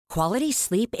Quality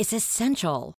sleep is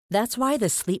essential. That's why the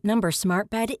Sleep Number Smart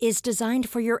Bed is designed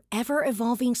for your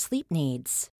ever-evolving sleep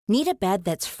needs. Need a bed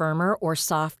that's firmer or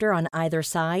softer on either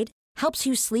side? Helps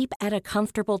you sleep at a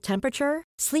comfortable temperature?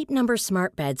 Sleep Number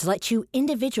Smart Beds let you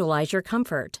individualize your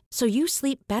comfort, so you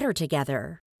sleep better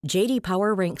together. J.D.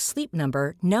 Power ranks Sleep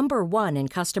Number number 1 in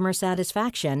customer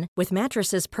satisfaction with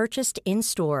mattresses purchased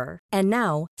in-store. And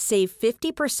now, save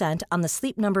 50% on the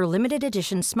Sleep Number Limited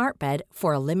Edition Smart Bed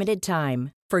for a limited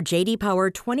time. For J.D. Power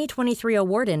 2023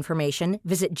 award information,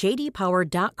 visit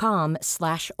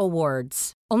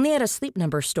jdpower.com/awards. Only at a Sleep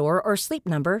Number store or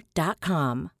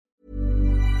sleepnumber.com.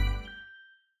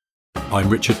 I'm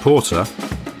Richard Porter,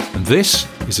 and this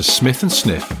is a Smith &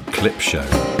 Sniff clip show.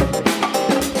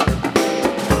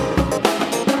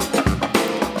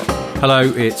 Hello,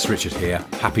 it's Richard here.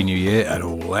 Happy New Year and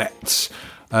all that.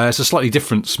 It's a slightly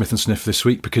different Smith & Sniff this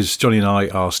week because Johnny and I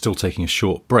are still taking a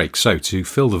short break. So to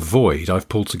fill the void, I've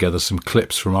pulled together some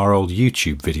clips from our old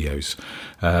YouTube videos.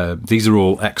 These are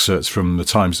all excerpts from the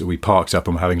times that we parked up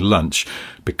and were having lunch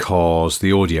because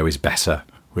the audio is better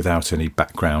without any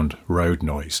background road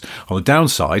noise. On the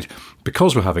downside,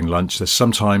 because we're having lunch, there's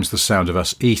sometimes the sound of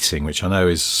us eating, which I know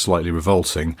is slightly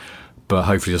revolting, but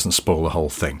hopefully doesn't spoil the whole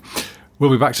thing. We'll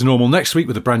be back to normal next week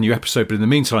with a brand new episode, but in the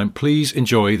meantime, please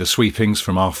enjoy the sweepings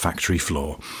from our factory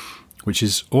floor, which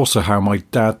is also how my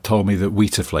dad told me that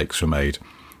Wheater flakes were made.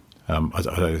 I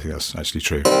don't think that's actually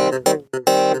true.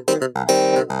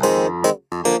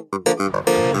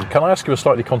 Can I ask you a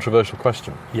slightly controversial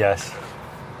question? Yes.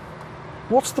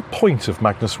 What's the point of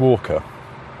Magnus Walker?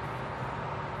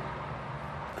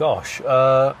 Gosh,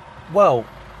 well,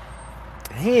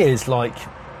 he is like...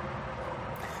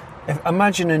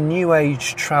 Imagine a New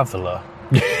Age traveller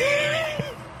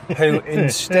who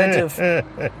instead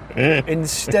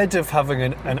of having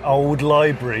an old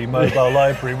mobile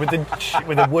library with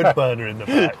a wood burner in the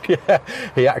back,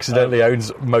 he accidentally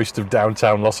owns most of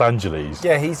downtown Los Angeles.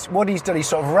 Yeah, he's done. He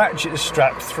sort of ratchet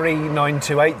strapped 3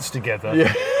 928s together.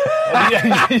 Yeah.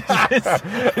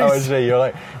 Oh, I see. You're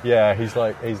like, yeah, he's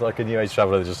like a New Age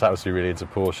traveller that just happens to be really into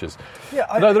Porsches. Yeah.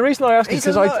 No, the reason I ask is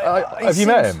because have you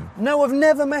met him? No, I've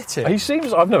never met him.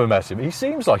 I've never met him. He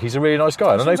seems like he's a really nice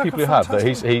guy, and I know people who have. That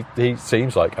he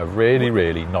seems like a really,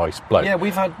 really nice bloke. Yeah,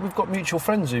 we've got mutual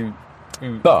friends who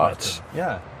But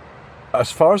yeah. As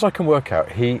far as I can work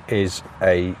out, he is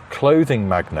a clothing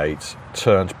magnate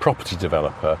turned property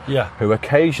developer who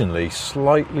occasionally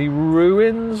slightly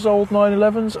ruins old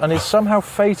 911s and is somehow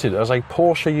fated as a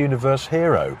Porsche Universe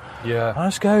hero. Yeah. I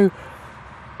just go,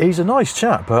 he's a nice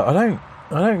chap, but I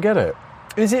don't get it.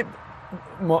 Is it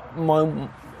my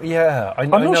yeah, I'm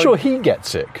not sure he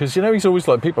gets it, because, he's always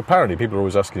like, people are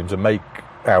always asking him to make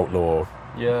Outlaw.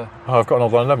 Yeah. Oh, I've got an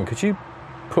old 911, could you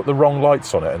put the wrong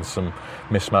lights on it and some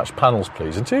mismatched panels,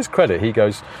 please? And to his credit, he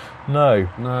goes, no.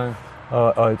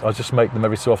 I just make them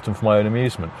every so often for my own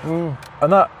amusement. And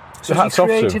that, so hats he off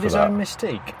to him created for his that. own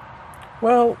mystique?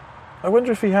 Well, I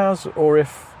wonder if he has, or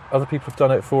if other people have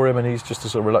done it for him and he's just a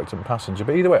sort of reluctant passenger.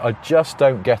 But either way, I just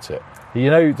don't get it. You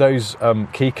know those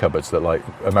key cupboards that, like,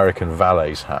 American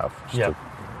valets have?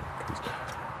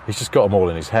 He's just got them all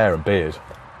in his hair and beard.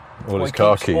 All his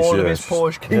car keys. All of his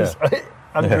Porsche keys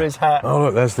under his hat. Oh,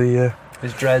 look, there's the...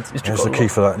 his dreads. There's the key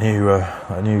for that new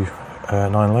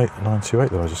 928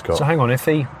 that I just got. So hang on, if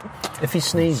he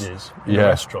sneezes in a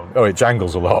restaurant... Oh, it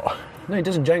jangles a lot. No, it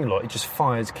doesn't jangle a lot. It just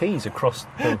fires keys across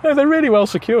the... No, they're really well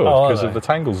secured because of the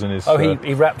tangles in his... Oh,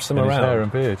 he wraps them in around. His hair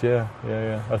and beard, yeah.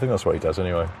 I think that's what he does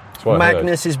anyway.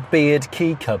 Magnus's beard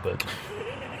key cupboard.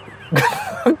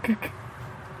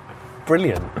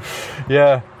 Brilliant.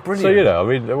 Yeah. Brilliant. So, I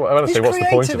mean, when I say what's the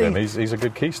point of him, he's a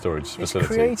good key storage facility.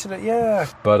 He's created it, yeah.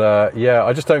 But,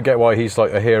 I just don't get why he's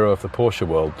like a hero of the Porsche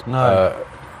world. No.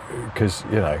 Because,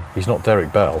 he's not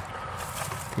Derek Bell.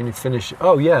 Can you finish?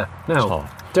 Oh, yeah. Now,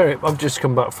 Derek, I've just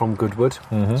come back from Goodwood.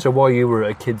 Mm-hmm. So while you were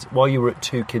at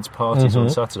two kids' parties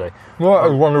on Saturday... Well, that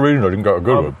was one of the reasons I didn't go to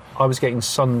Goodwood. I was getting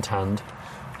suntanned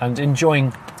and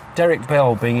enjoying Derek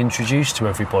Bell being introduced to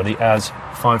everybody as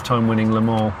 5-time winning Le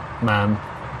Mans man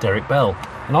Derek Bell.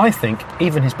 And I think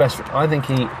even his best... I think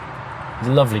he's a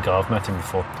lovely guy. I've met him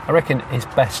before. I reckon his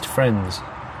best friends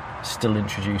still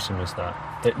introduce him as that.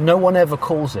 That no one ever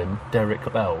calls him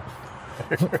Derek Bell.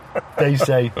 They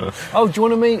say, oh, do you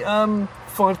want to meet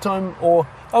 5-time or...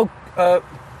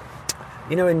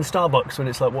 in Starbucks when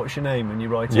it's like, what's your name? And you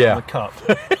write it on the cup.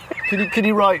 Could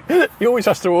you write... He always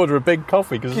has to order a big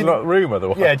coffee because there's not room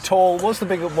otherwise. Yeah, tall. What's the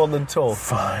bigger one than tall?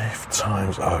 5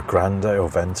 times... Grande or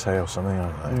Vente or something,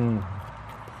 I don't know.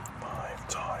 5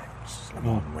 times Le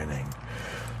Mans winning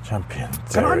Champion Derek.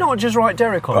 Can I not just write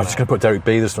Derek on I'm just going to put Derek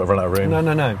B. This not run out of room. No.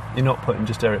 You're not putting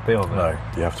just Derek B on there. No,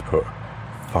 you have to put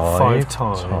 5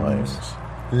 times.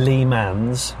 Le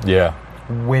Mans. Yeah.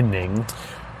 Winning.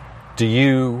 Do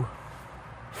you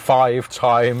 5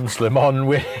 times Le Mans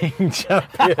winning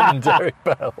champion Derek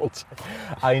Bell?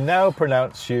 I now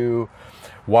pronounce you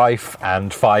wife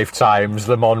and 5 times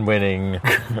Le Mans winning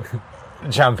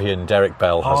champion Derek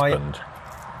Bell husband.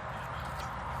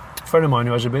 A friend of mine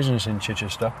who has a business in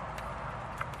Chichester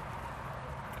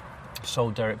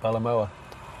sold Derek Bell a mower.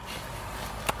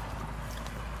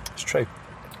 It's true.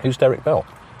 Who's Derek Bell?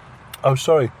 Oh,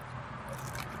 sorry.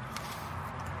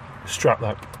 Strap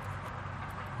that.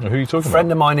 Who are you talking A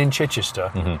friend of mine in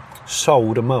Chichester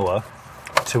sold a mower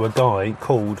to a guy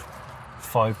called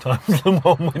 5 times Le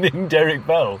Mans winning Derek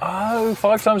Bell. Oh,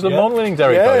 5 times Le Mans winning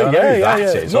Derek Bell. I know who that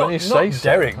is. Why don't you say so?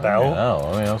 Derek Bell.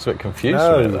 Oh, I mean, I was a bit confused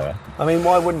with it there. I mean,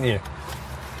 why wouldn't you?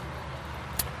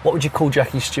 What would you call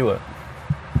Jackie Stewart?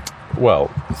 Well,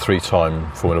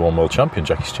 3-time Formula 1 world champion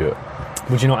Jackie Stewart.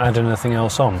 Would you not add anything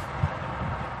else on?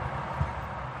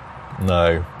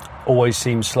 No. Always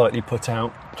seems slightly put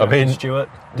out. I mean, Stewart,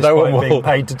 no one despite being will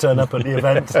paid to turn up at the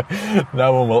event.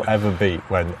 No one will ever beat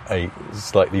when a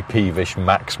slightly peevish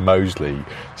Max Mosley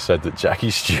said that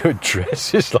Jackie Stewart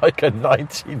dresses like a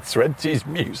 1920s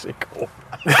musical.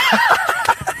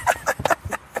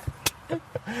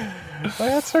 I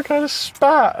had some kind of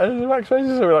spat, and Max Mosley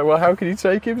said, like, well, how can you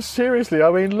take him seriously?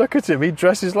 I mean, look at him, he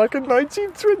dresses like a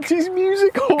 1920s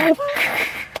musical.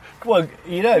 Well,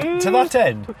 you know, to that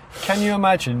end, can you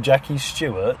imagine Jackie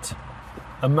Stewart?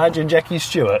 Imagine Jackie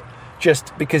Stewart,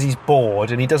 just because he's bored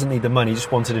and he doesn't need the money, he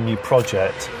just wanted a new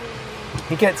project.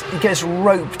 He gets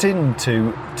roped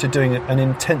into doing an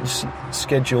intense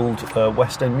scheduled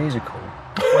West End musical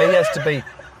where he has to be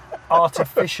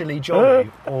artificially jolly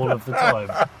all of the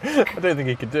time. I don't think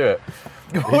he could do it.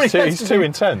 He's too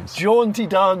intense. Jaunty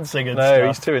dancing and No, stuff.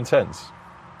 he's too intense.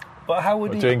 But how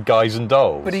would he... Doing Guys and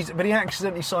Dolls. But he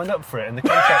accidentally signed up for it and the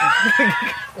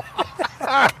contract...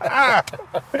 I've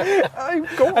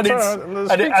got And it's- to and it-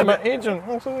 speak to and my it- agent.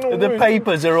 The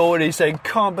papers are already saying,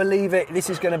 can't believe it, this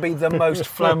is going to be the most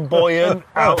flamboyant,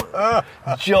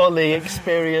 jolly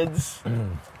experience.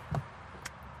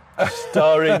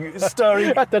 starring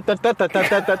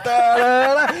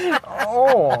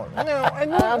Oh, no, I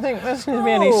don't think this is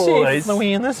really Oh, safe,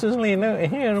 Louis, and this is lean out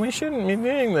here, and we shouldn't be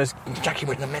doing this. Jackie,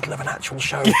 we're in the middle of an actual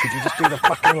show. Could you just do the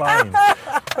fucking line?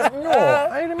 But no,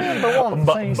 I remember once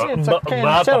I said to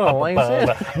Ken Tyrrell, I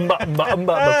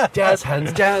said... Jazz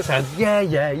hands,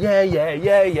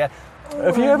 yeah.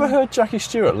 Have you ever heard Jackie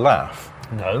Stewart laugh?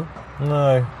 No.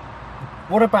 No.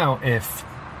 What about if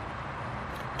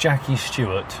Jackie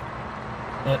Stewart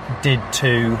did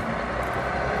 2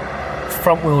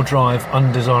 front-wheel drive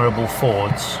undesirable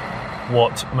Fords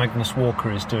what Magnus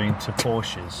Walker is doing to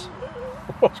Porsches?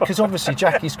 Because obviously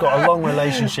Jackie's got a long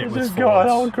relationship with Fords. He's got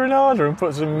an old Granada and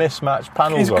put some mismatched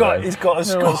panels on it. He's got a It's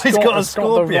Scorpio. got the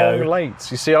wrong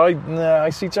lights. You see, I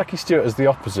see Jackie Stewart as the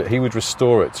opposite. He would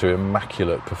restore it to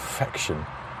immaculate perfection.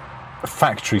 A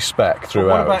factory spec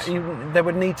throughout. What about there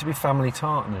would need to be family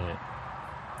tartan in it.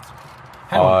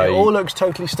 Hang on, it all looks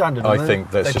totally standard. I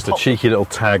think there's just a cheeky little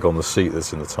tag on the seat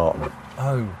that's in the tartan.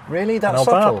 Oh, really? That's Now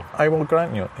subtle. that, I will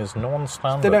grant you, is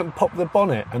non-standard. They don't pop the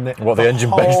bonnet and the engine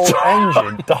whole bay's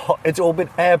engine. It's all been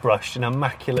airbrushed in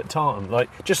immaculate tartan. Like,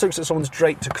 just looks like someone's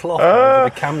draped a cloth over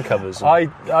the cam covers.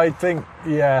 I think,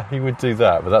 yeah, he would do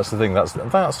that, but that's the thing.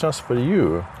 That's just for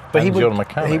you. But and your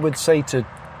mechanic. he would say to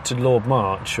Lord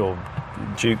March or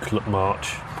Duke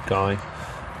March guy.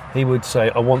 He would say,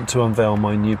 I want to unveil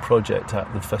my new project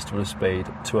at the Festival of Speed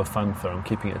to a fanfare. I'm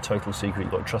keeping it a total secret.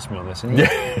 You've got to trust me on this. And,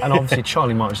 and obviously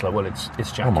Charlie Martin's like, well, it's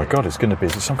Jackie. Oh my God, it's going to be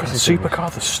some kind of supercar,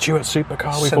 the Stewart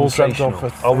supercar we've all dreamt of for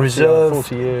 30, I'll reserve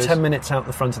 40 years. 10 minutes out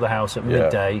the front of the house at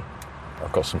midday.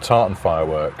 I've got some tartan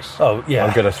fireworks. Oh, yeah.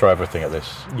 I'm going to throw everything at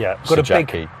this. Yeah, Sir got a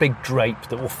Jackie. big drape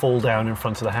that will fall down in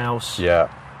front of the house.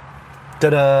 Yeah.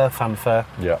 Da-da, fanfare.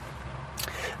 Yeah.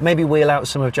 Maybe wheel out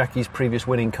some of Jackie's previous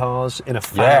winning cars in a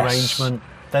fan arrangement.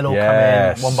 They'll all come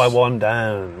in one by one,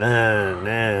 down,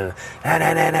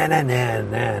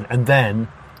 and then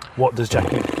what does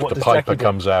Jackie? The Piper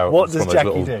comes out. What does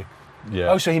Jackie do? Yeah.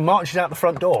 Oh, so he marches out the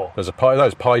front door. There's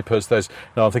those pipers.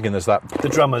 I'm thinking there's that. The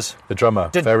drummers. The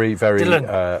drummer. Very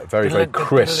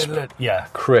crisp. Yeah.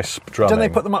 Crisp drumming. Don't they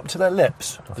put them up to their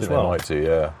lips I think as they well? might do.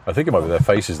 Yeah. I think it might be their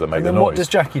faces that make And the then noise. what does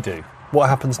Jackie do? What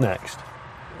happens next?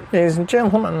 Ladies and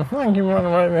gentlemen, thank you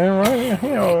right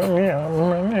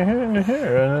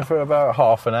here. And for about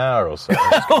half an hour or so.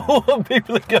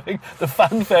 People are going. The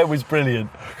fanfare was brilliant.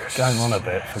 Going on a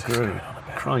bit for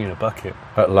crying in a bucket.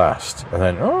 at last, and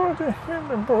then Everyone's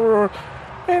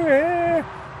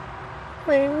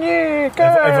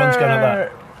going like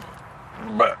that.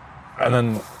 And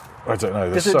then I don't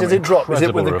know. Does it drop? Is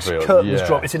it when the reveal. curtains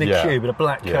drop? It's in a cube, in a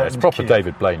black curtain. Yeah, it's proper cube.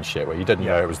 David Blaine shit where you didn't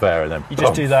know it was there, and then You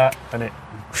just do that, and it.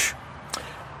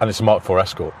 and it's a Mark IV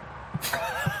Escort.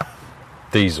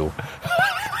 Diesel.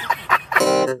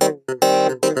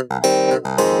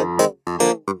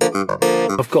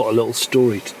 I've got a little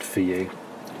story for you,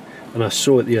 and I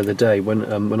saw it the other day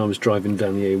when I was driving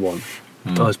down the A1.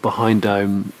 I was behind a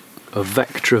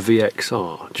Vectra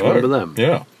VXR. Do you remember them?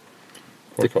 Yeah.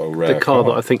 The car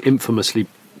that I think infamously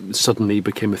suddenly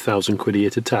became £1,000 a year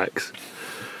to tax.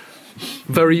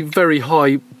 Very, very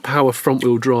high power front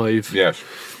wheel drive. Yes.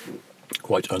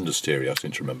 Quite understeery, I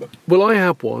seem to remember. Well, I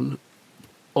had one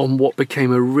on what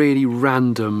became a really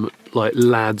random, like,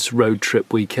 lads road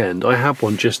trip weekend. I had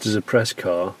one just as a press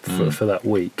car for that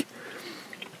week.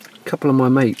 A couple of my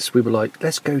mates, we were like,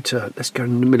 let's go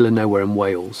in the middle of nowhere in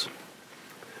Wales.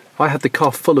 I had the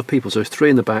car full of people, so 3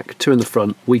 in the back, 2 in the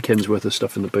front, weekend's worth of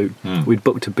stuff in the boot. We'd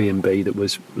booked a B&B that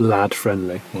was lad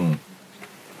friendly.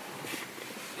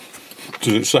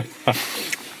 Does it say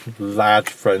lad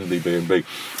friendly B&B? I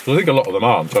think a lot of them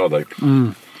aren't, are they?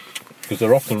 Because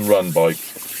they're often run by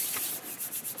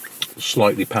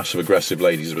slightly passive aggressive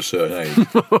ladies of a certain age.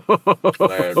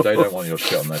 They don't want your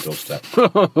shit on their doorstep.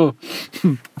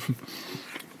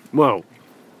 Well,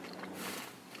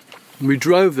 we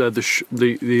drove there the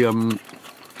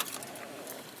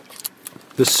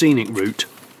scenic route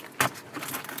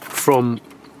from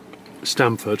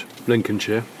Stamford,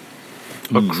 Lincolnshire,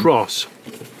 across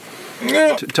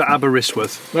to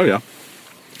Aberystwyth. Oh yeah.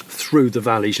 Through the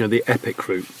valleys, the epic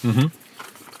route. And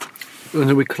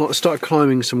then we started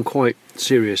climbing some quite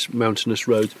serious mountainous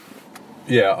roads.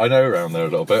 Yeah, I know around there a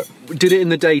little bit. We did it in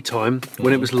the daytime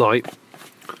when it was light.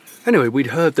 Anyway, we'd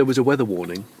heard there was a weather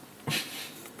warning.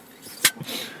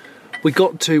 We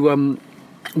got to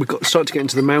start to get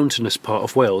into the mountainous part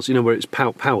of Wales, where it's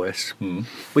Powys.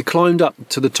 We climbed up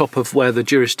to the top of where the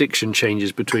jurisdiction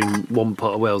changes between one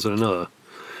part of Wales and another.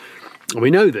 And we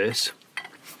know this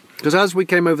because as we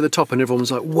came over the top and everyone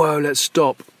was like, whoa, let's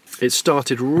stop, it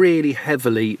started really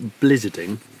heavily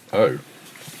blizzarding. Oh.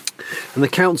 And the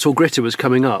council gritter was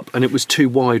coming up, and it was too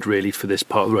wide really for this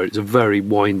part of the road. It's a very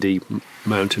windy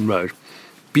mountain road.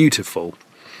 Beautiful.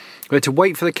 We had to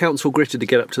wait for the council gritter to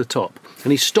get up to the top,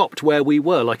 and he stopped where we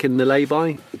were, like in the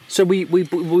lay-by. So we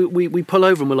pull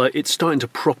over and we're like, it's starting to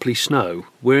properly snow.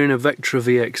 We're in a Vectra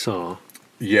VXR.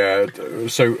 Yeah,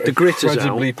 so The gritter's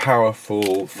incredibly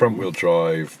powerful front-wheel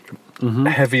drive,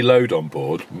 heavy load on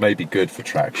board, may be good for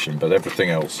traction, but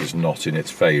everything else is not in its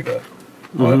favour.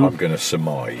 I'm going to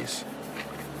surmise.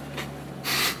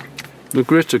 The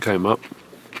gritter came up.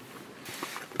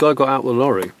 Guy got out of the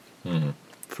lorry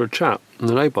for a chat in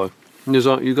the lay-by. And he was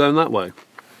like, you going that way?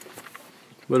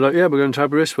 We're like, yeah, we're going to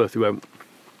Aberystwyth. He went,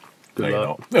 good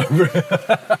luck.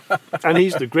 And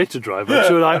he's the gritter driver.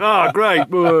 So we're like, great.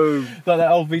 Whoa. Like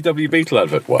that old VW Beetle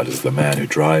advert. Why does the man who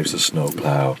drives the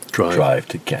snowplow drive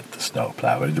to get the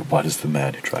snowplow? And why does the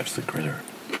man who drives the gritter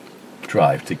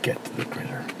drive to get to the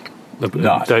gritter?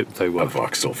 Not they were. a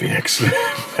Vauxhall VX,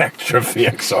 Vectra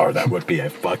VXR. That would be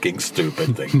a fucking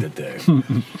stupid thing to do.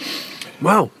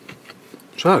 Well,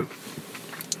 so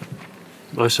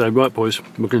I say, right, boys,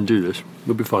 we're going to do this.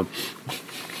 We'll be fine.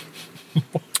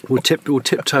 We'll tiptoe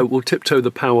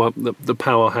the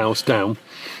powerhouse down.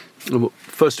 And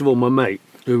first of all, my mate,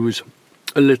 who was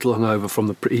a little hungover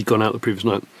from he'd gone out the previous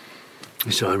night,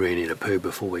 he said, I really need a poo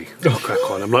before we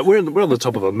crack on. I'm like, we're on the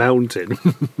top of a mountain.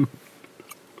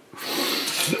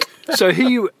 So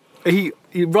he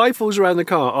rifles around the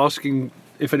car asking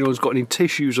if anyone's got any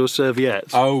tissues or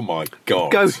serviettes. Oh my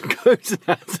god! Go to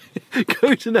Nads.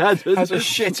 Has a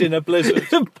shit in a blizzard.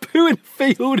 Poo in a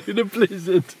field in a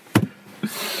blizzard.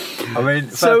 I mean,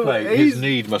 fair play. His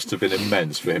need must have been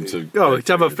immense for him to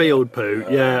have a field poo.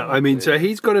 Yeah, I mean, so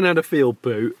he's gone and had a field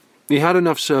poo. He had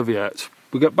enough serviettes.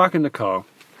 We got back in the car.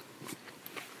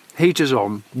 Heaters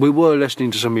on. We were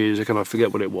listening to some music, and I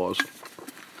forget what it was.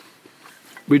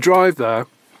 We drive there,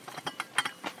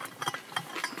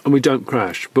 and we don't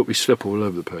crash, but we slip all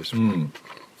over the place. We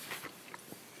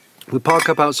park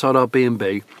up outside our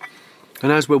B&B,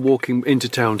 and as we're walking into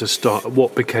town to start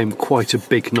what became quite a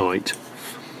big night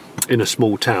in a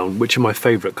small town, which are my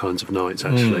favourite kinds of nights,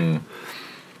 actually,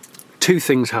 2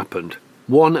 things happened.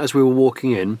 One, as we were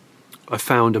walking in, I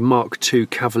found a Mark II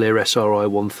Cavalier SRI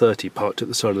 130 parked at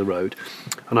the side of the road,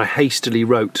 and I hastily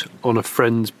wrote on a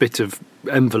friend's bit of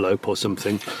envelope or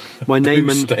something my name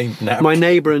and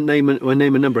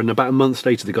number, and about a month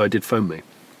later the guy did phone me.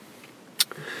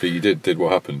 But you did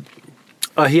what happened?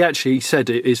 He actually said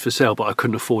it is for sale, but I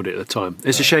couldn't afford it at the time.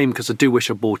 It's a shame because I do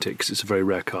wish I bought it because it's a very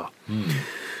rare car.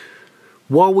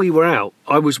 While we were out,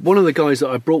 one of the guys that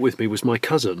I brought with me was my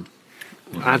cousin,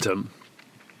 Adam.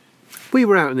 We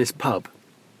were out in this pub,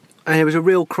 and it was a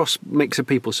real cross mix of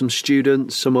people. Some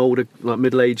students, some older, like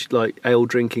middle-aged, like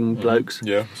ale-drinking blokes.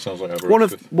 Yeah, sounds like I've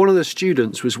One of the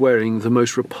students was wearing the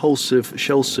most repulsive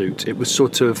shell suit. It was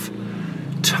sort of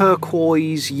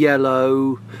turquoise,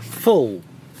 yellow, full,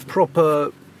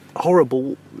 proper,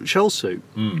 horrible shell suit.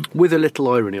 With a little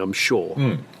irony, I'm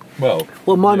sure. Well,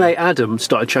 my mate Adam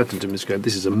started chatting to him and going,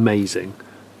 "This is amazing."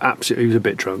 Absolutely, he was a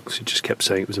bit drunk, so he just kept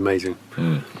saying it was amazing.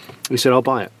 He said, "I'll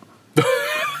buy it."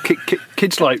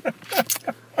 Kids like, well,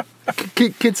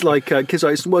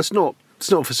 it's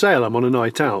not for sale. I'm on a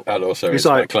night out. And also, it's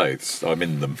my clothes. I'm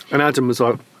in them. And Adam was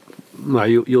like, "No,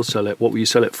 you'll sell it. What will you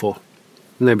sell it for?"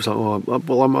 And they was like,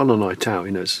 "Well, I'm on a night out.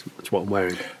 You know, that's what I'm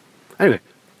wearing." Anyway,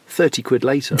 30 quid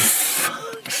later.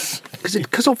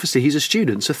 Because obviously he's a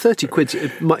student, so 30 quid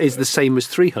is the same as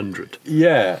 300.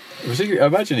 Yeah. I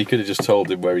imagine he could have just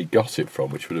told him where he got it from,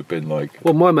 which would have been like...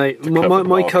 Well,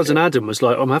 my cousin Adam was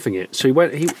like, "I'm having it." So he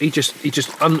went. He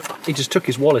just took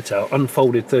his wallet out,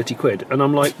 unfolded 30 quid, and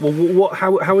I'm like, "Well, what?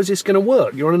 How is this going to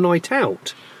work? You're on a night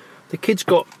out." The kid's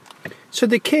got. So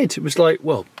the kid was like,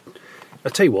 "Well, I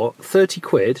tell you what, 30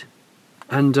 quid,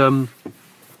 and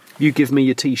you give me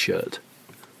your t-shirt."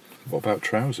 What about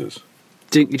trousers?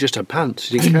 He just had pants.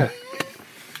 He didn't care.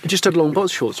 He just had long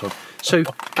box shorts on. So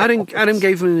Adam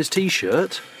gave him his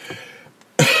t-shirt,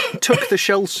 took the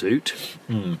shell suit.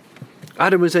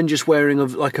 Adam was then just wearing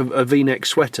a V-neck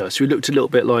sweater, so he looked a little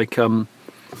bit like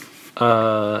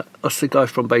what's the guy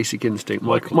from Basic Instinct?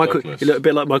 Michael Douglas. He looked a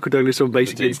bit like Michael Douglas from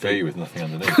Basic Instinct. Deep V with nothing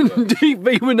underneath. Deep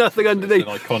V with nothing underneath. It's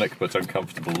an iconic but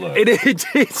uncomfortable look.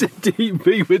 It's a deep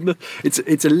V with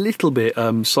it's a little bit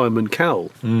Simon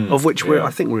Cowell, of which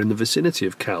I think we're in the vicinity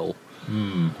of Cowell.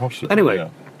 Possibly, anyway, yeah.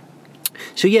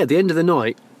 So at the end of the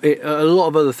night, a lot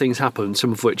of other things happened,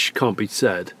 some of which can't be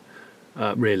said,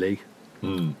 really.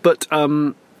 But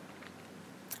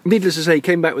needless to say, he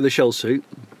came back with a shell suit.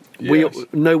 Yes.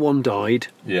 No one died.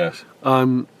 Yes.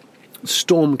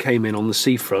 Storm came in on the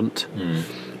seafront.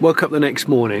 Woke up the next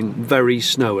morning, very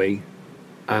snowy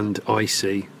and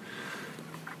icy.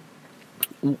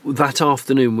 That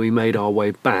afternoon we made our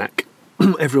way back.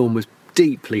 Everyone was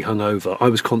deeply hungover. I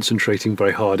was concentrating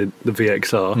very hard in the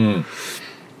VXR.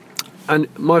 And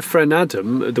my friend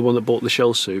Adam, the one that bought the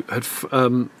shell suit, had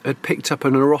picked up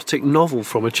an erotic novel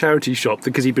from a charity shop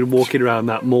because he'd been walking around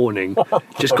that morning,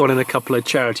 just gone in a couple of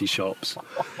charity shops.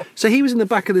 So he was in the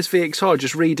back of this VXR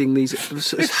just reading these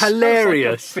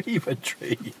hilarious... Like a fever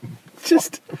dream.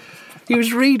 He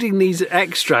was reading these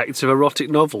extracts of erotic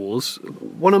novels.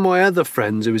 One of my other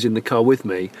friends who was in the car with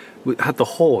me had the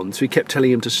horn, so he kept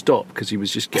telling him to stop because he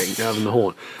was just having the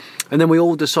horn. And then we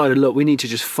all decided, look, we need to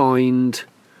just find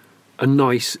a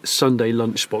nice Sunday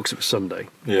lunch spot, because it was Sunday.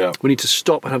 Yeah. We need to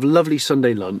stop and have a lovely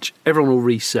Sunday lunch. Everyone will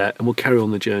reset and we'll carry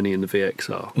on the journey in the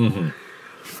VXR.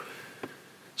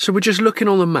 So we're just looking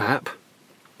on the map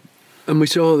and we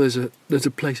say, oh, there's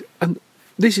a place. And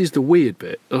this is the weird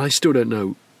bit, and I still don't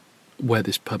know where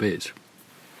this pub is.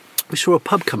 We saw a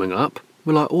pub coming up.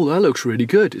 We're like, oh, that looks really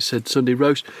good. It said Sunday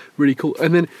Roast, really cool.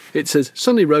 And then it says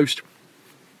Sunday Roast,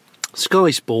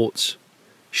 Sky Sports,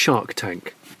 Shark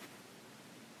Tank.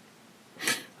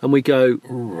 And we go,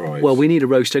 right. Well, we need a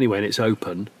roast anyway, and it's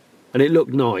open. And it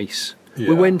looked nice. Yeah.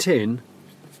 We went in,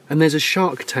 and there's a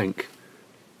Shark Tank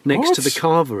next to the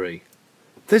carvery.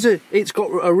 It's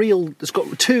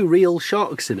got two real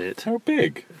sharks in it. How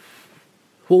big?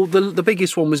 Well, the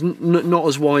biggest one was not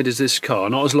as wide as this car,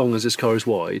 not as long as this car is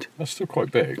wide. That's still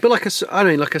quite big. But like a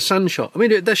sand shark. I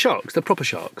mean, they're sharks. They're proper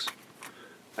sharks.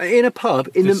 In a pub,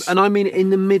 and I mean in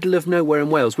the middle of nowhere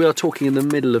in Wales. We are talking in the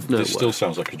middle of nowhere. This still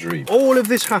sounds like a dream. All of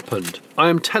this happened. I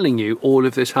am telling you, all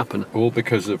of this happened. All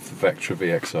because of Vectra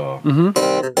VXR.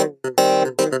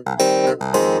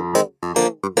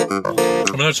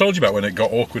 I mean, I told you about when it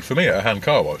got awkward for me at a hand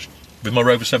car wash with my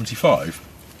Rover 75.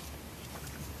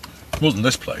 It wasn't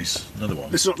this place, another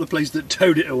one. It's not the place that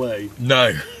towed it away.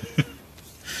 No.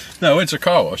 No, I went to a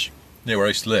car wash near where I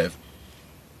used to live.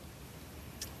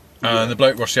 And the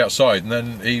bloke washed the outside, and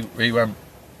then he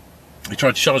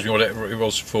tried to charge me what it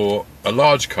was for a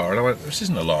large car, and I went, this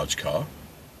isn't a large car.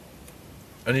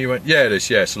 And he went, yeah, it is,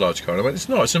 yeah, it's a large car. And I went, it's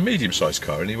not, it's a medium-sized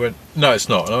car. And he went, no, it's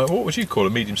not. And I went, what would you call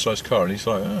a medium-sized car? And he's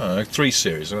like, 3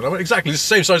 Series. And I went, exactly, it's the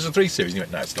same size as a 3 Series. And he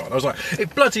went, no, it's not. And I was like,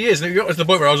 it bloody is. And it got to the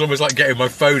point where I was almost like getting my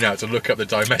phone out to look up the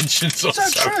dimensions or something.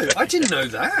 Is that true? I didn't know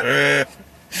that.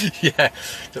 Yeah,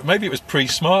 maybe it was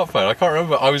pre-smartphone. I can't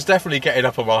remember. I was definitely getting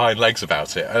up on my hind legs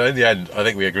about it, and in the end, I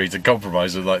think we agreed to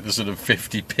compromise with like the sort of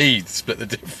 50p to split the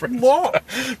difference. What?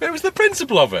 It was the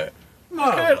principle of it. No.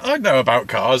 I know about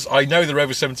cars. I know the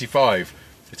Rover 75.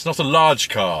 It's not a large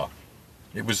car.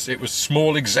 It was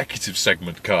small executive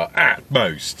segment car at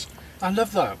most. I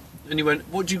love that. And he went,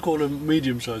 what do you call a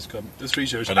medium-sized car? The 3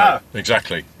 Series. I know,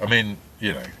 exactly. I mean,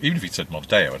 you know, even if he'd said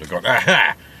Mondeo, I'd have gone,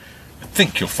 aha! I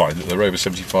think you'll find that the Rover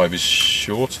 75 is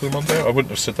shorter than Mondeo. I wouldn't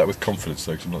have said that with confidence,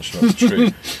 though, because I'm not sure that's true.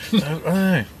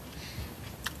 I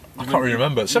can't really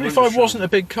remember. 75 wasn't a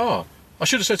big car. I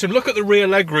should have said to him, look at the rear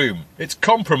legroom. It's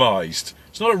compromised.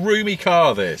 It's not a roomy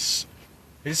car, this.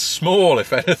 It's small,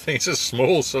 if anything. It's a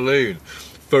small saloon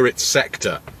for its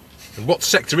sector. And what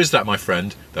sector is that, my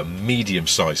friend? The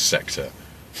medium-sized sector.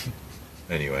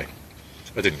 Anyway,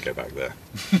 I didn't go back there.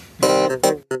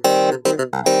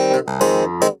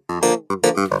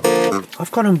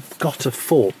 I've gone and got a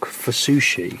fork for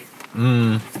sushi.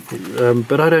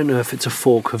 But I don't know if it's a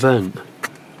fork event.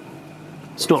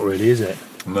 It's not really, is it?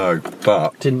 No,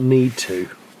 but... Didn't need to,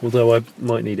 although I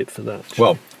might need it for that.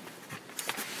 Well,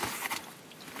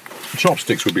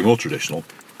 chopsticks would be more traditional.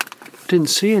 Didn't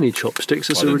see any chopsticks.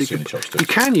 That's I didn't really see any good. chopsticks. You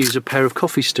can use a pair of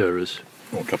coffee stirrers.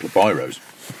 Or a couple of biros.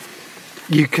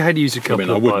 You can use a couple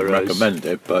I of wouldn't biros. recommend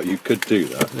it, but you could do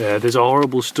that. Yeah, there's a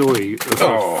horrible story of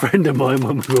a friend of mine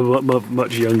when we were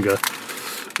much younger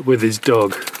with his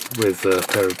dog with a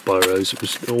pair of biros. It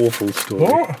was an awful story.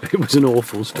 What? It was an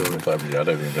awful story. I don't think I'm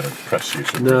going to press you.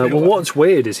 To No, reveal well, that what's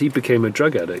weird is he became a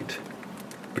drug addict.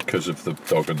 because of the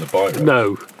dog and the biro.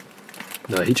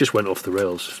 No, he just went off the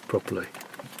rails properly.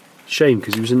 Shame,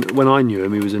 because when I knew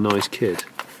him, he was a nice kid.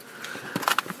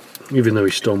 Even though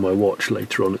he stole my watch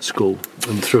later on at school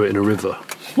and threw it in a river.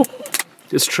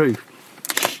 It's true.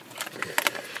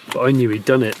 But I knew he'd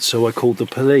done it, so I called the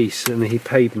police, and he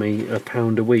paid me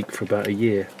 £1 a week for about a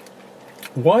year.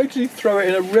 Why did he throw it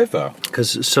in a river?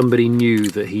 Because somebody knew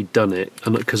that he'd done it,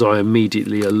 and because I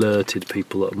immediately alerted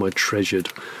people that my treasured.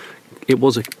 It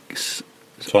was a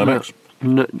Timex?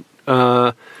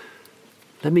 No,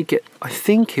 let me get. I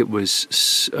think it was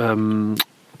Seiko.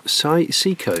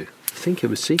 I think it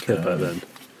was Seiko back then.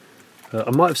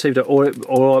 I might have saved it, or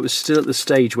I was still at the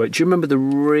stage where. Do you remember the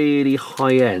really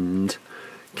high-end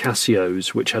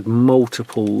Casios, which had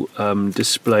multiple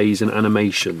displays and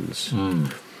animations?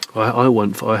 I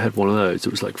had one of those.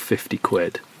 It was like 50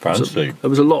 quid. Fancy. It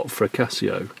was a lot for a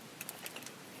Casio.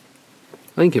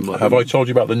 I think it might Have I told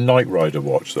you about the Knight Rider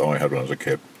watch that I had when I was a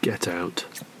kid? Get out.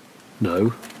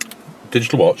 No.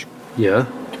 Digital watch. Yeah.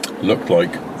 Looked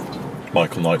like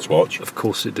Michael Knight's watch. Of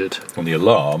course it did. And the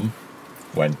alarm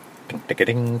went ding,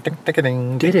 ding, ding, ding,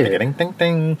 ding, Did ding, it? ding, ding,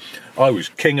 ding. I was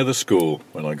king of the school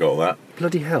when I got that.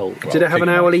 Bloody hell. Well, Did it have king an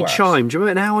of my hourly class. chime? Do you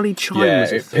remember an hourly chime Yeah,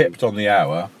 was a it thing? pipped on the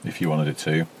hour if you wanted it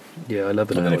to. Yeah, I love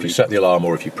an And then hourly. if you set the alarm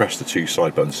or if you press the two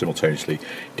side buttons simultaneously,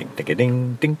 ding, ding, ding,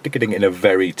 ding, ding, ding, in a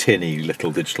very tinny little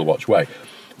digital watch way.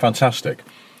 Fantastic.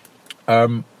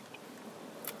 One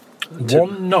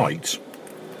night,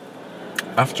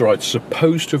 after I'd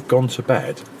supposed to have gone to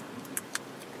bed,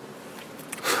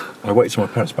 I waited till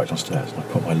my parents back downstairs and I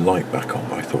put my light back on.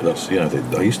 But I thought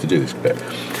I used to do this bit.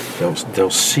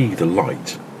 They'll see the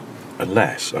light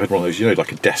unless I had one of those,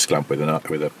 like a desk lamp with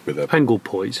a Angle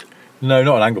poise. no,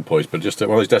 not an angle poise, but just one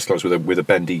of those desk lamps with a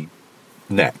bendy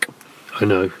neck. I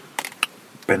know.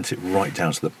 Bent it right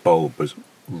down so the bulb was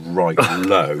right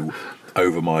low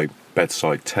over my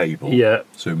bedside table. Yeah.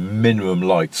 So minimum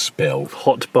light spill.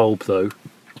 Hot bulb, though.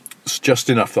 It's just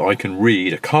enough that I can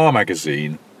read a car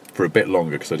magazine for a bit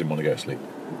longer because I didn't want to go to sleep.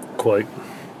 Quite.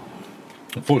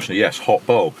 Unfortunately, yes, hot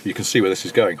bulb. You can see where this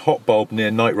is going. Hot bulb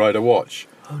near Knight Rider watch.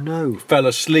 Oh, no. Fell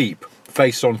asleep,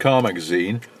 face on car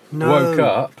magazine. No. Woke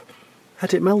up,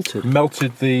 Had it melted?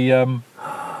 melted the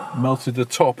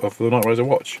top of the Knight Rider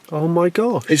watch. Oh, my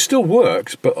gosh. It still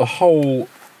works, but a whole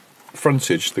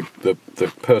frontage, the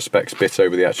perspex bit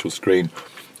over the actual screen,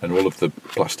 and all of the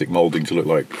plastic moulding to look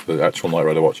like the actual Knight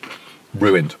Rider watch,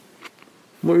 ruined.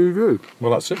 What do you do?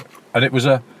 Well, that's it. And it was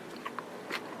a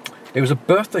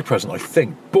birthday present, I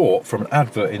think, bought from an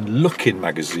advert in Lookin'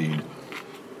 magazine.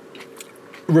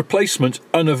 Replacement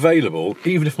unavailable,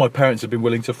 even if my parents had been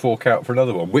willing to fork out for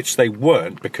another one, which they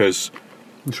weren't because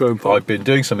I'd been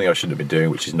doing something I shouldn't have been doing,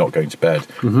 which is not going to bed,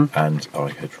 and I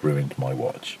had ruined my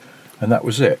watch. And that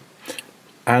was it.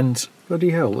 And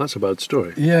Bloody hell, that's a bad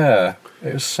story. yeah,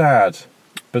 it was sad.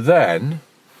 But then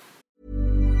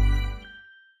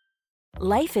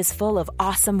Life is full of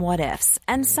awesome what-ifs,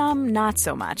 and some not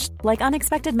so much, like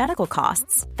unexpected medical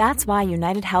costs. That's why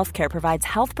United Healthcare provides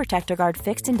Health Protector Guard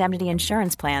fixed indemnity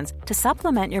insurance plans to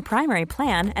supplement your primary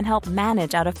plan and help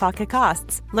manage out-of-pocket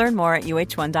costs. Learn more at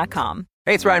uh1.com.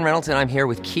 Hey, it's Ryan Reynolds, and I'm here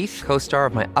with Keith, co-star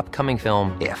of my upcoming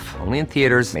film, If, only in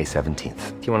theaters May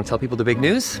 17th. Do you want to tell people the big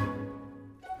news?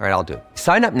 All right, I'll do it.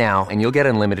 Sign up now and you'll get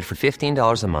unlimited for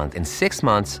 $15 a month and 6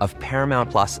 months of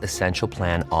Paramount Plus Essential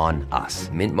Plan on us.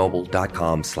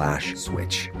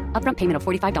 MintMobile.com/switch. Upfront payment of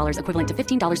 $45 equivalent to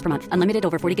 $15 per month. Unlimited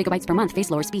over 40 gigabytes per month.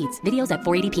 Face lower speeds. Videos at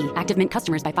 480p. Active Mint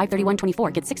customers by 531.24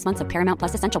 get 6 months of Paramount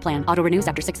Plus Essential Plan. Auto renews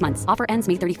after 6 months. Offer ends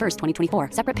May 31st, 2024.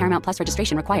 Separate Paramount Plus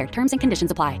registration required. Terms and conditions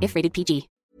apply if rated PG.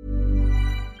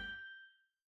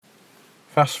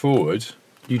 Fast forward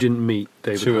You didn't meet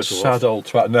David to a Hasselhoff? sad old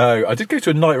twat. No, I did go to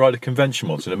a Knight Rider convention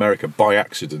once in America by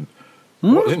accident.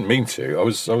 Well, I didn't mean to. I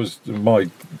was my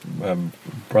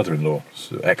brother-in-law,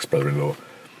 ex-brother-in-law,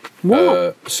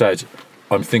 said,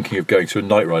 "I'm thinking of going to a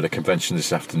Knight Rider convention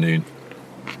this afternoon."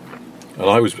 And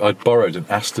I'd borrowed an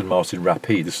Aston Martin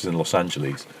Rapide. This is in Los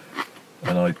Angeles,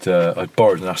 and I'd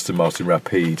borrowed an Aston Martin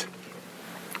Rapide,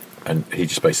 and he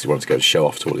just basically wanted to go and show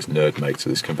off to all his nerd mates at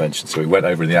this convention. So we went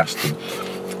over in the Aston.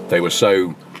 They were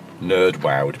so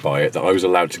nerd-wowed by it that I was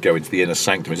allowed to go into the inner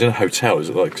sanctum. It was in a hotel. It was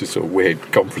like a sort of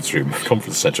weird conference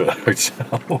centre at a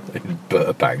hotel in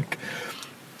Burbank.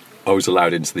 I was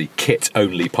allowed into the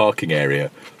kit-only parking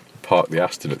area, park the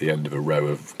Aston at the end of a row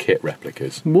of kit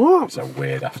replicas. What? It was a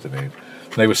weird afternoon.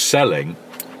 They were selling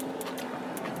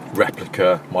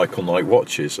replica Michael Knight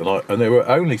watches, and they were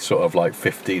only sort of like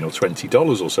 $15 or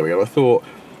 $20 or so. And I thought,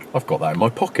 I've got that in my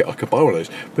pocket, I could buy one of those.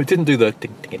 But it didn't do the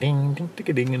ding, ding, ding, ding,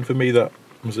 ding, ding, and for me that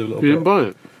was a little bit... You didn't buy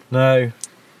it? No,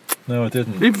 I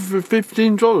didn't. Even for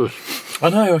 $15? I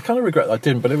know, I kind of regret that I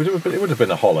didn't, but it would have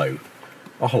been a hollow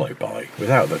buy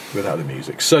without the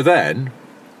music. So then,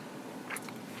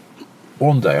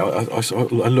 one day I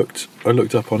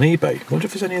looked up on eBay. I wonder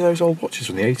if there's any of those old watches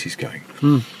from the 80s going.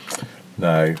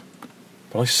 No,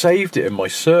 but I saved it in my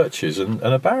searches, and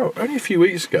about only a few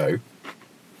weeks ago,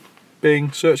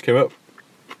 Bing search came up.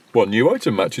 What new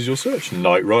item matches your search?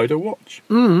 Knight Rider watch.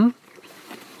 And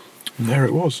there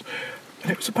it was.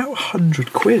 And it was about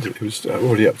 100 quid it was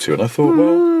already up to. And I thought,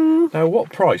 well, now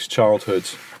what price childhood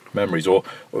memories, or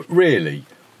really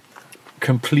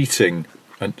completing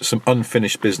some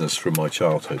unfinished business from my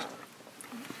childhood,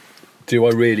 do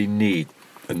I really need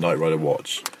a Knight Rider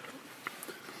watch?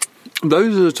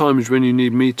 Those are the times when you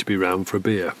need me to be round for a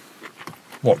beer.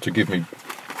 What, to give me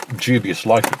dubious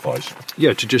life advice?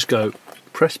 Yeah, to just go,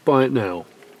 press buy it now.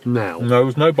 Now. No, there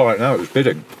was no buy it now, it was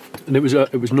bidding. And it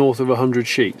was north of 100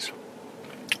 sheets.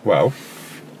 Well,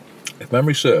 if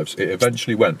memory serves, it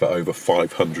eventually went for over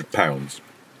 £500.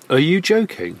 Are you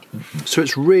joking? So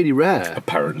it's really rare.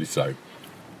 Apparently so.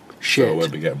 Shit. So I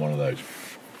won't be getting one of those.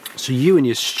 So you and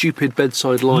your stupid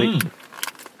bedside light.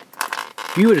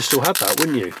 You would have still had that,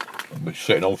 wouldn't you? I'd be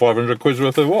sitting on 500 quid's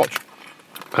worth of watch.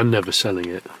 And never selling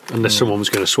it. Unless someone was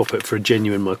going to swap it for a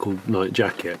genuine Michael Knight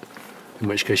jacket. In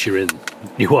which case you are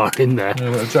in there.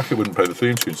 Yeah, a jacket wouldn't play the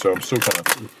theme tune, so I'm still kind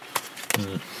of...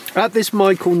 At this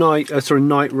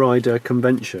Knight Rider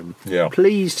convention, Yeah.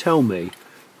 please tell me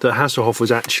that Hasselhoff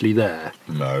was actually there.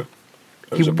 No.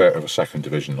 It was a bit of a second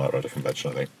division Knight Rider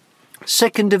convention, I think.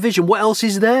 Second division, what else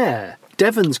is there?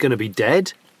 Devon's going to be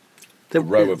dead. A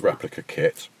row of replica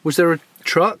kit. Was there a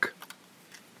truck?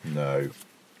 No.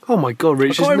 Oh my God,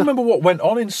 Rich. I can't remember what went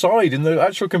on inside in the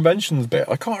actual conventions bit.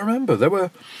 I can't remember. There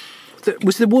were...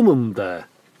 Was the woman there?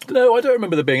 No, I don't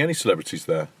remember there being any celebrities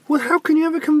there. Well, how can you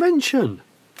have a convention?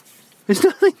 There's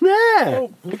nothing there.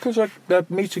 Well, because they're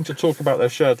meeting to talk about their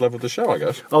shared love of the show, I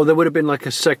guess. Oh, there would have been like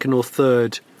a second or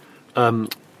third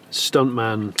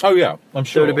stuntman. Oh, yeah, I'm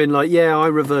sure. There would have been like, yeah, I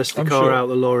reversed the I'm car sure. out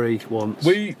the lorry once.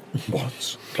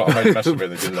 Once. I made a mess of it.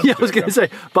 They didn't let Yeah, me I was do it going to say,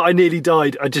 but I nearly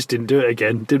died. I just didn't do it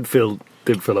again. Didn't feel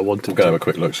I wanted I'm going to have to. a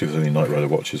quick look, see if there's any Knight Rider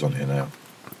watches on here now.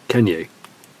 Can you?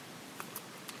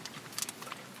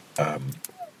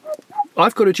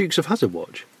 I've got a Dukes of Hazzard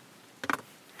watch.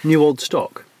 New old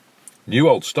stock. New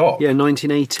old stock? Yeah,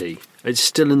 1980. It's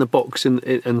still in the box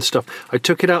and stuff. I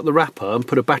took it out the wrapper and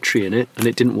put a battery in it, and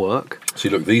it didn't work. See,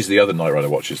 look, these are the other Knight Rider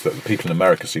watches that the people in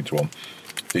America seem to want.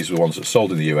 These were the ones that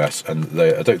sold in the US, and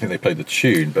I don't think they played the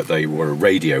tune, but they were a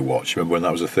radio watch. Remember when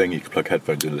that was a thing? You could plug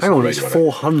headphones in and listen Hang on, to it's radio.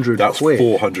 400 That's quid.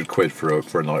 400 quid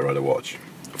for a Knight Rider watch.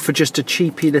 For just a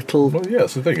cheapy little... Well, yeah,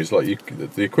 that's the thing. It's like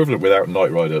the equivalent without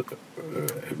Knight Rider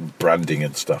branding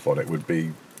and stuff on it would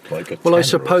be like a Well, I tenner or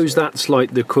suppose so. that's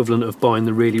like the equivalent of buying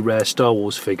the really rare Star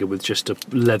Wars figure with just a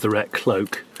leatherette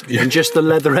cloak. Yeah. And just the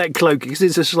leatherette cloak, because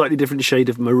it's a slightly different shade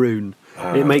of maroon.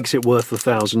 It makes it worth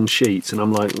 1,000 sheets. And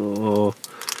I'm like, oh.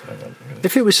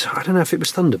 If it was, I don't know, if it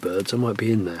was Thunderbirds, I might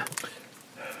be in there.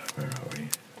 Where are we?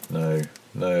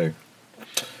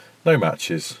 No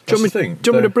matches. Do you That's the want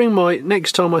thing. me to bring my,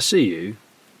 next time I see you,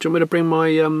 do you want me to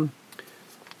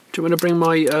bring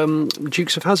my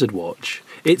Dukes of Hazzard watch?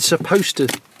 It's supposed to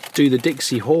do the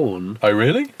Dixie horn. Oh,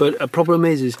 really? But a problem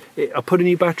is I put a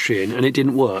new battery in and it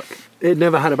didn't work. It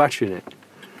never had a battery in it.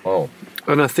 Oh.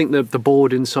 And I think the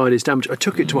board inside is damaged. I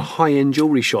took it to a high-end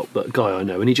jewellery shop, that guy I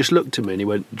know, and he just looked at me and he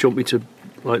went, "Do you want me to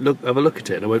have a look at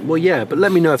it?" And I went, "Well, yeah, but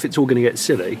let me know if it's all going to get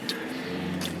silly."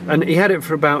 And he had it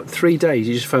for about 3 days.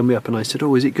 He just phoned me up and I said,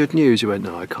 "Oh, is it good news?" He went,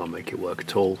 "No, I can't make it work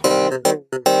at all."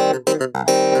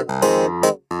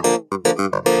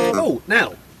 Oh,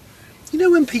 now, you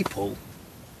know when people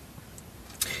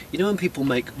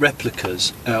make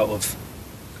replicas out of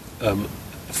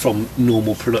from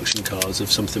normal production cars of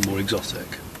something more exotic?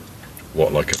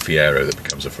 What, like a Fiero that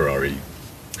becomes a Ferrari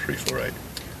 348?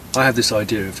 I have this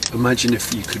idea of, imagine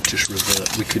if you could just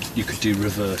you could do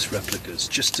reverse replicas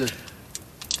just as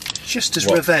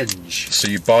What? revenge. So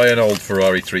you buy an old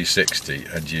Ferrari 360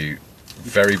 and you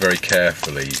very, very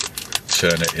carefully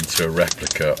turn it into a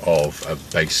replica of a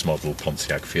base model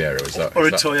Pontiac Fiero. Is that Or is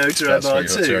a that- Toyota that's what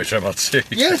MR2. your Toyota MR2.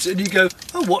 Yes, and you go,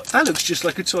 "Oh, what? That looks just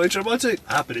like a Toyota MR2."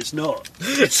 But it's not.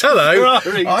 It's a Hello,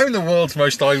 Ferrari. I'm the world's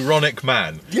most ironic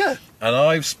man. Yeah. And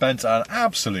I've spent an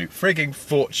absolute frigging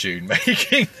fortune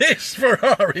making this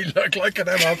Ferrari look like an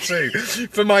MR2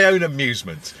 for my own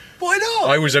amusement. Why not?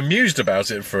 I was amused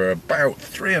about it for about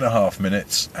 3.5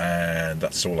 minutes, and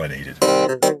that's all I needed.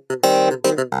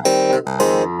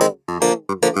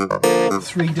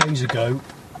 3 days ago,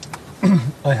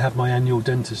 I had my annual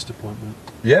dentist appointment.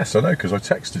 Yes, I know, because I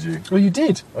texted you. Oh, you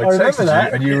did? I texted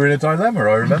you, and you were in a dilemma,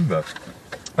 I remember.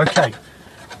 Okay.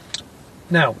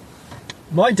 Now,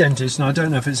 my dentist, and I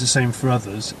don't know if it's the same for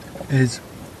others,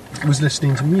 was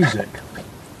listening to music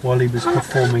while he was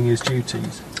performing his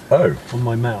duties Oh, on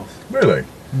my mouth. really?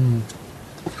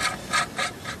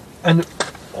 And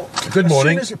Good As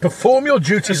morning. soon as- Perform your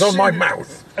duties as on my soon-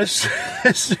 mouth.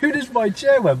 as soon as my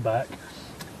chair went back,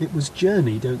 it was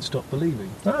Journey, Don't Stop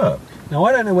Believing. Ah, Now,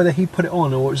 I don't know whether he put it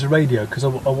on or it was the radio, because I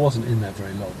wasn't in there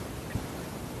very long.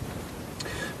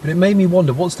 But it made me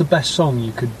wonder, what's the best song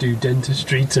you could do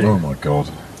dentistry to? oh my God.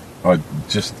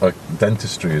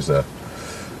 Dentistry is an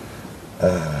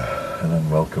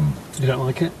unwelcome. You don't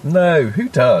like it? No, who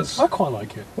does? I quite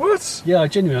like it. What? Yeah, I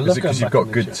genuinely Is love it going because back you've in got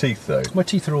the good chair. teeth, though? My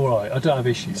teeth are all right. I don't have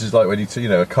It's issues. just like when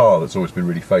a car that's always been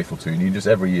really faithful to you, and you just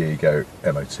every year you go,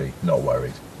 MOT, not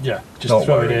worried. Yeah, just Not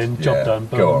throw worried. it in, job Yeah, done.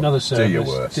 Boom, go on, another do service, your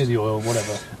worst. do the oil,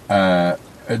 whatever.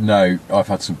 No, I've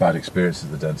had some bad experiences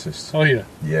at the dentist. Oh yeah.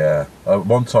 Yeah.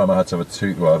 One time I had to have a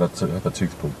tooth, well, I've had to have a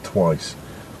tooth pulled twice.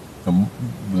 And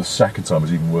the second time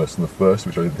was even worse than the first,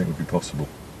 which I didn't think would be possible.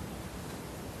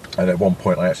 And at one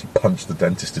point I actually punched the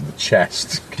dentist in the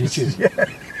chest. Did you? Yeah.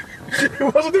 It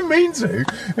wasn't mean to.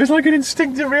 It was like an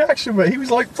instinctive reaction, but he was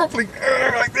like properly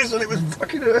like this, and it was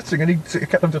fucking hurting. And he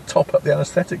kept having to top up the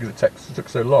anaesthetic because it took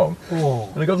so long. Oh.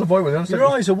 And it got to the point where the anaesthetic. Your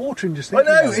eyes are watering just I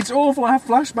thinking know, about it. it's awful. I have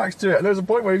flashbacks to it. And there was a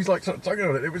point where he was like sort of tugging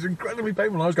on it. It was incredibly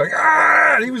painful. And I was going,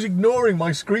 ah! And he was ignoring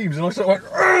my screams. And I sort of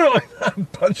went, ah! Like that, and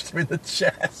punched him in the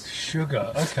chest.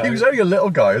 Sugar. Okay. He was only a little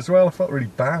guy as well. I felt really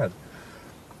bad.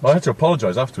 I had to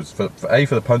apologise afterwards for A,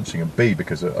 for the punching, and B,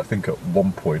 because I think at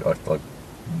one point I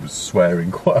was swearing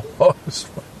quite a lot.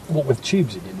 What, with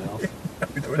tubes in your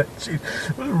mouth? There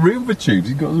was a room for tubes.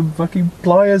 He's got some fucking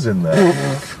pliers in there.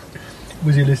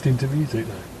 Was he listening to music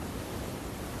though?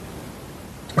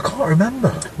 I can't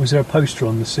remember. Was there a poster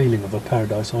on the ceiling of a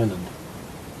Paradise Island?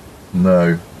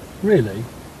 No. Really?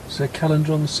 Is there a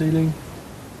calendar on the ceiling?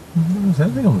 There's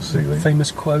anything on the ceiling.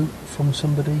 Famous quote from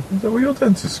somebody? Is that what your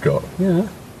dentist got? Yeah.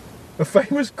 A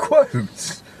famous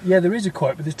quote? Yeah, there is a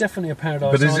quote, but there's definitely a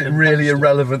Paradise But is Island it really poster.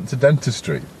 irrelevant to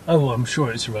dentistry? Oh, well, I'm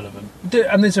sure it's irrelevant.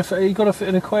 And there's you got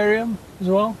an aquarium as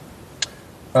well?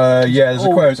 Yeah, there's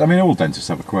Oh. aquariums. I mean, all dentists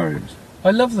have aquariums. I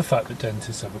love the fact that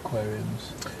dentists have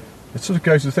aquariums. It sort of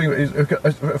goes to the thing.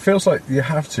 It feels like you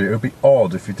have to. It would be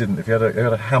odd if you didn't. If you had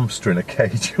a hamster in a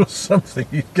cage or something,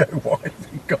 you'd go, "Why have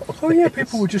you got Oh yeah, this?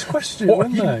 people would just question it, What are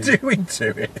wouldn't you they? doing to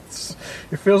it?"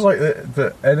 It feels like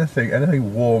that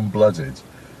anything warm-blooded,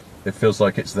 it feels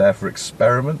like it's there for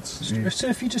experiments. So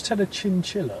if you just had a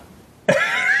chinchilla,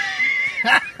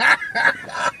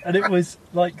 and it was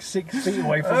like 6 feet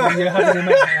away from where you're having him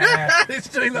out. It's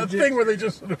doing that thing where they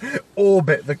just sort of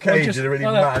orbit the cage just- in a really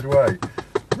oh, no. mad way.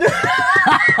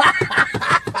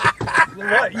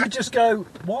 What? You just go,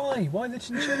 why? Why the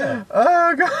chinchilla?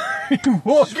 Oh God! You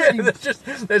walk in,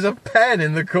 there's a pen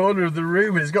in the corner of the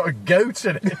room, and it's got a goat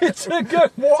in it. It's a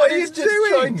goat. What are you just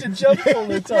doing? Trying to jump all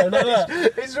the time like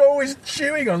that. It's always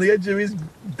chewing on the edge of his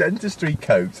dentistry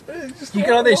coat. You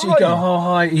go like this. You go, oh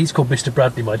hi. He's called Mr.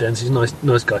 Bradley, my dentist. He's a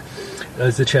nice guy.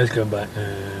 As the chair's going back,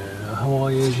 how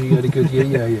are you? You had a good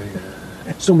year? Yeah.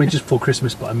 It's normally just before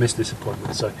Christmas, but I missed this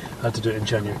appointment, so I had to do it in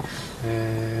January.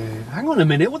 Hang on a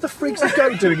minute, what the freak's the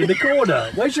goat doing in the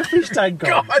corner? Where's your fish tank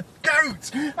gone? God, goat!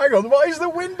 Hang on, why is the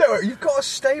window? You've got a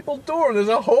stable door and there's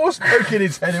a horse poking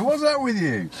its head in. What's that with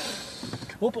you?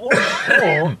 Well,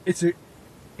 or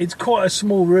it's quite a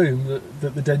small room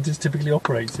that the dentist typically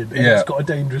operates in, and it's got a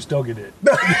dangerous dog in it.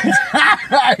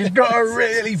 He's got a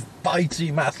really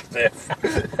bitey mastiff.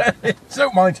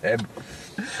 Don't mind him.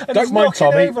 And Don't mind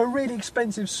Tommy. Over really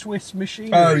expensive Swiss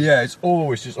machinery. Oh yeah, it's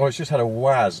always just. It's just had a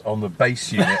WAS on the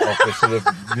base unit of the sort of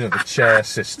the chair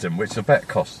system, which I bet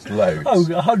costs loads. Oh,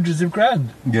 hundreds of grand.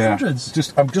 Yeah,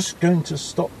 hundreds. I'm just going to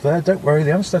stop there. Don't worry,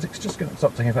 the anaesthetic's just going to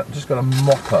stop thinking about. I'm just going to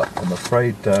mop up. I'm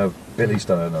afraid Billy's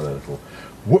done another little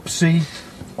whoopsie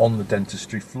on the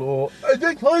dentistry floor. I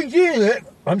don't like doing it.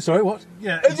 I'm sorry, what?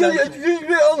 Yeah, exactly.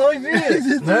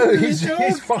 No, he's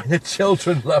fine. The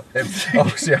children love him.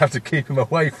 Obviously, I have to keep him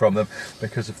away from them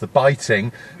because of the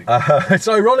biting. It's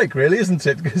ironic, really, isn't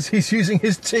it? Because he's using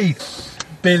his teeth.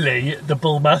 Billy, the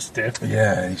bull mastiff.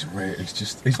 Yeah, he's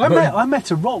just. I met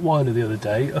a Rottweiler the other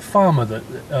day, a farmer that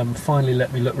finally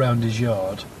let me look round his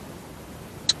yard.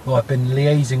 Well, I've been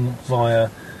liaising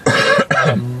via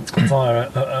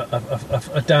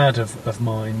a dad of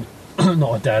mine.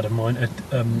 Not a dad of mine.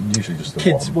 Usually just the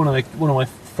kids. one. One of my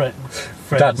friends'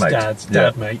 dad's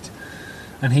dad mate,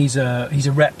 and he's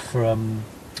a rep for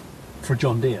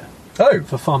John Deere. Oh,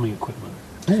 for farming equipment.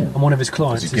 Ooh. And one of his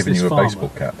clients has he is given this you a farmer. baseball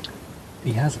cap?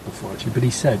 He has it before actually, but he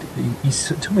said he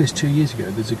told me this 2 years ago.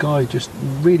 There's a guy just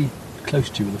really close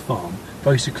to you with a farm,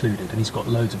 very secluded, and he's got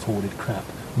loads of hoarded crap,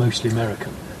 mostly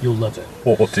American. You'll love it.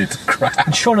 Hoarded crap.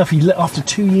 And sure enough, after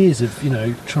 2 years of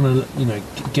trying to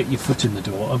get your foot in the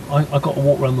door, I got to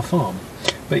walk around the farm.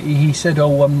 But he said,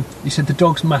 he said the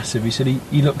dog's massive. He said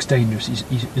he looks dangerous.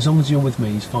 He's as long as you're with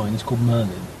me, he's fine. He's called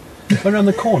Merlin. Went around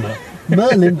the corner.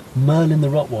 Merlin the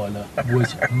Rottweiler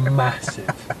was massive,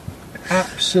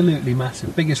 absolutely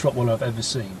massive. Biggest Rottweiler I've ever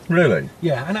seen. Really?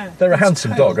 Yeah, and they're a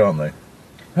handsome dog, aren't they?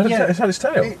 It's had its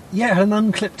tail. It had an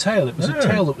unclipped tail. It was a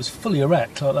tail that was fully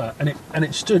erect like that, and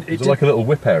it stood. It was like a little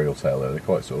whip aerial tail, though. They're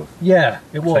quite sort of. Yeah,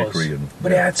 it was.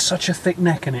 But it had such a thick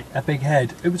neck and a big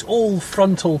head. It was all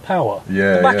frontal power.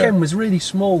 Yeah, the back end was really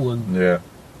small and. Yeah.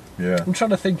 I'm trying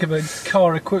to think of a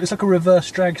car equivalent. It's like a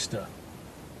reverse dragster.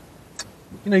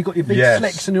 You've got your big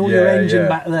flicks and all your engine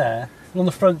back there, and on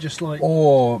the front just like.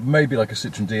 Or maybe like a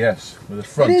Citroen DS, where the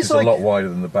front is like, a lot wider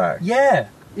than the back. Yeah,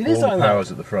 it is all like the powers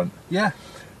that. at the front. Yeah.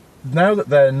 Now that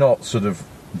they're not sort of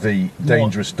the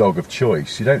dangerous dog of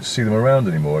choice, you don't see them around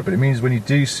anymore. But it means when you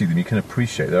do see them, you can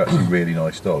appreciate they're actually really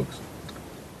nice dogs.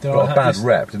 They've got a bad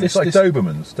rep. It's like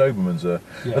Dobermans. Dobermans are,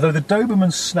 although the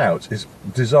Doberman snout is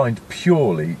designed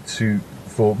purely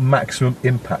for maximum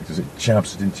impact as it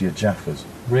jabs it into your jaffers.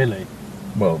 Really?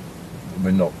 Well, I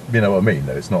mean, not. You know what I mean?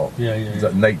 Though it's not.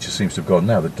 That nature seems to have gone.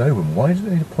 Now the Doberman. Why does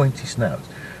it need a pointy snout?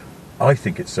 I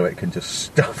think it's so it can just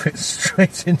stuff it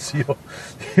straight into your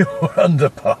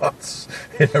underparts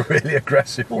in a really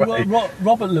aggressive way.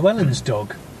 Robert Llewellyn's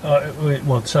dog,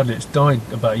 sadly it's died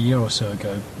about a year or so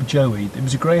ago, Joey, it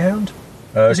was a greyhound.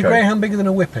 Okay. Was a greyhound bigger than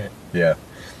a whippet? Yeah.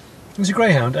 It was a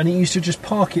greyhound, and it used to just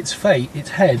park its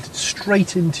head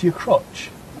straight into your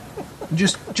crotch. And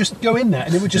just go in there,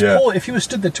 and it would just pause. If you were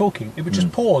stood there talking, it would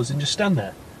just pause and just stand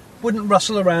there. Wouldn't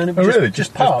rustle around. It would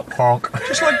just park.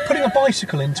 Just like putting a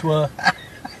bicycle into a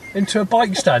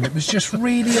bike stand. It was just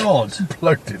really odd.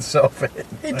 Plugged itself in.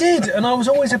 It did, and I was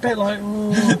always a bit like,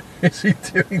 oh. Is he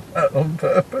doing that on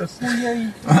purpose? Well,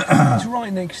 yeah, he's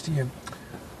right next to you.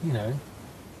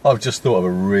 I've just thought of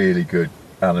a really good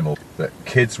animal that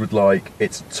kids would like.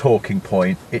 It's a talking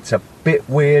point. It's a bit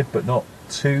weird, but not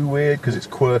too weird because it's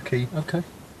quirky. Okay.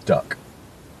 Duck.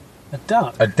 A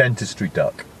duck? A dentistry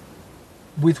duck.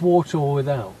 With water or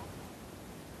without?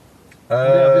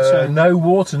 No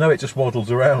water, no, it just waddles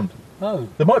around. Oh.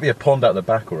 There might be a pond out the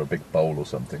back or a big bowl or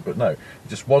something, but no, it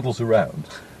just waddles around.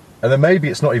 And then maybe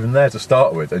it's not even there to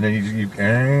start with, and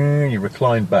then you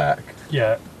recline back.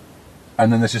 Yeah.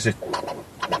 And then there's just a...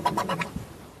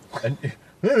 And...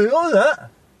 What's that?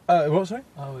 What's that?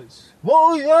 Oh, it's...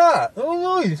 What was that? Oh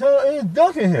no, there's a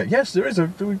duck in here. Yes, there is.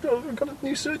 We've got a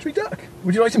new surgery duck.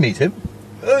 Would you like to meet him?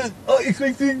 I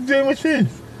expect to do my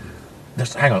teeth.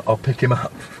 Just hang on, I'll pick him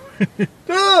up.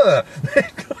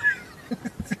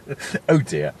 Oh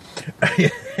dear.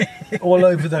 all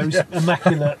over those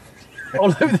immaculate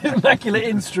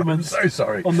instruments. So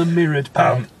sorry. On the mirrored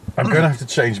pad. I'm going to have to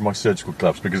change my surgical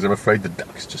gloves because I'm afraid the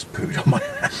duck's just pooed on my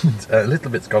hand. A little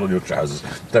bit's gone on your trousers.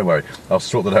 Don't worry, I'll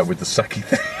sort that out with the sucky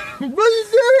thing. What are you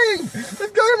doing? It's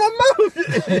going in my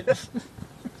mouth.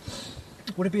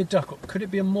 Would it be a duck? Or could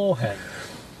it be a moorhen?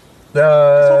 I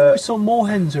always saw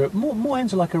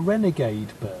moorhens are like a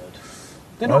renegade bird.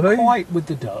 They're not quite with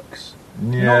the ducks.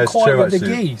 Yeah, not it's quite true, with actually.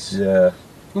 the geese. Yeah.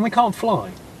 And they can't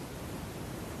fly.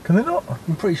 Can they not?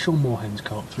 I'm pretty sure moorhens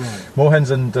can't fly.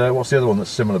 Moorhens and what's the other one that's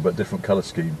similar but different colour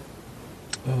scheme?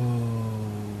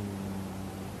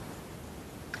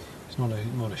 It's not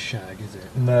a shag, is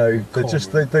it? No,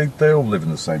 they all live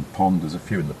in the same pond. There's a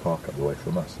few in the park up the way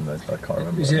from us, and I can't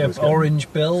remember. Is it an orange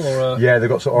bill or a Yeah, they've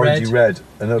got sort of orangey red,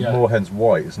 and the Yeah. moorhen's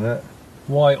white, isn't it?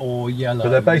 white or yellow? But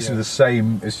they're basically the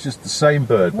same. It's just the same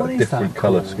bird, What but a is different that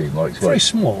colour called? scheme. Like It's very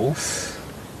small.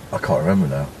 I can't remember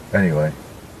now. Anyway,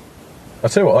 I'll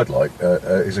tell you what I'd like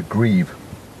is a grebe.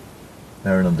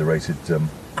 They're an underrated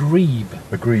Grebe.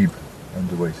 a grebe,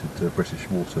 underrated British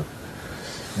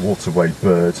waterway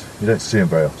bird. You don't see them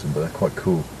very often, but they're quite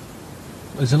cool.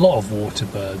 There's a lot of water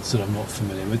birds that I'm not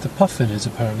familiar with. The puffin is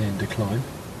apparently in decline.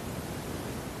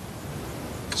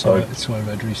 So that's what I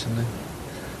read recently.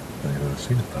 I've never ever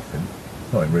seen a puffin.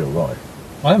 Not in real life.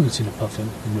 I haven't seen a puffin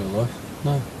in real life.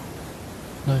 No.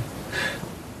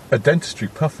 A dentistry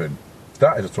puffin.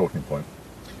 That is a talking point.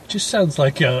 Just sounds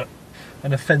like an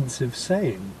offensive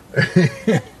saying.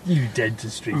 You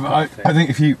dentistry puffin. I think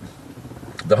if you...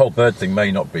 The whole bird thing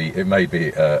may not be... It may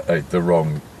be the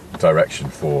wrong direction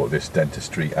for this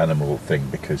dentistry animal thing,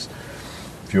 because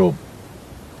if you're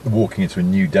walking into a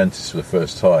new dentist for the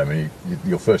first time and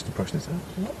your first impression is,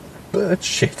 what bird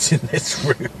shit in this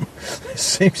room? There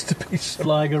seems to be some...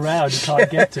 Flying around, you can't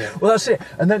get it. Well, that's it.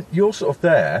 And then you're sort of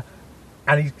there,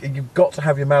 and you've got to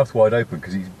have your mouth wide open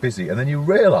because he's busy, and then you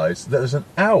realise that there's an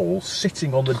owl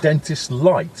sitting on the dentist's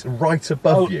light right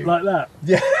above you. Like that?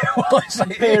 Yeah, well, it's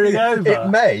like Peering over. It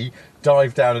may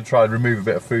dive down and try and remove a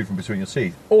bit of food from between your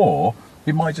teeth, or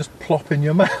it might just plop in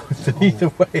your mouth. And either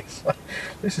way, it's like,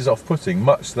 this is off-putting,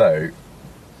 much though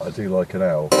I do like an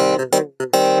owl.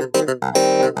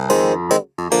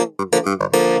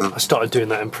 I started doing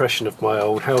that impression of my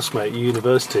old housemate at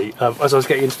university as I was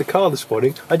getting into the car this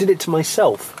morning. I did it to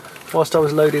myself whilst I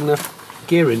was loading the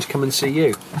gear in to come and see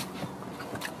you.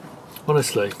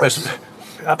 Honestly,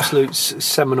 absolute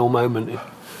seminal moment.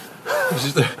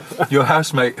 This is your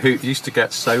housemate who used to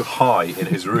get so high in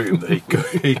his room that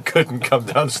he couldn't come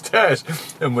downstairs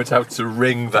and would have to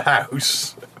ring the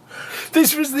house.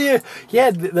 This was the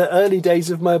early days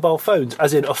of mobile phones,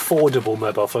 as in affordable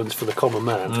mobile phones for the common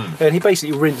man. And he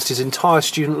basically rinsed his entire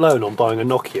student loan on buying a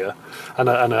Nokia and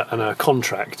a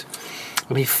contract.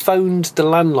 And he phoned the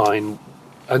landline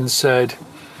and said,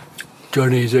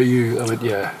 "Johnny, is that you?" I went,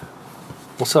 "Yeah."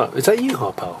 "What's up?" "Is that you,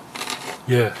 Harpal?"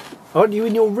 "Yeah." "Aren't you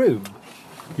in your room?"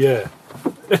 "Yeah."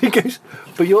 And he goes,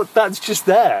 "But that's just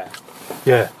there."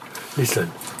 "Yeah."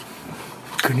 "Listen,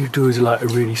 can you do us like a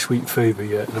really sweet favour,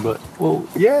 yeah?" And I'm like, "Well,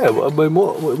 yeah, I mean,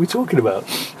 what are we talking about?"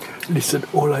 "Listen,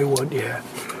 all I want, yeah,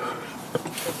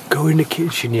 go in the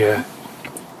kitchen, yeah,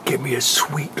 get me a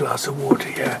sweet glass of water,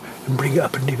 yeah, and bring it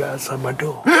up and leave it outside my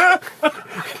door."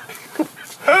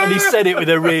 And he said it with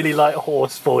a really like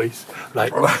hoarse voice,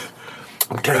 like,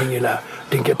 "I'm telling you now,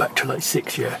 didn't get back till like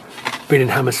 6, yeah. Been in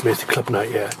Hammersmith club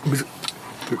night, yeah.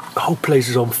 The whole place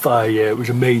was on fire, yeah. It was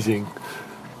amazing.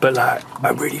 But like,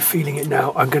 I'm really feeling it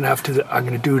now. I'm gonna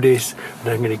do this, and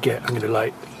I'm gonna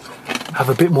like have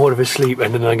a bit more of a sleep,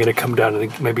 and then I'm gonna come down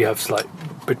and maybe have like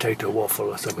potato waffle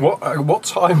or something." What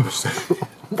time was it?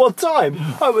 What time?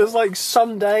 Oh, it was like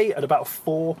Sunday at about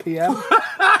 4 p.m.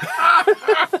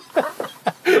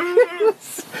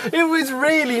 It was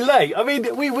really late. I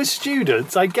mean, we were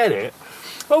students. I get it.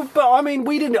 Oh, but I mean,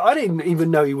 I didn't even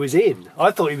know he was in.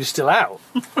 I thought he was still out.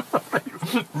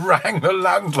 Rang the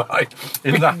landline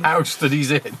in the house that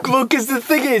he's in. Well, because the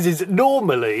thing is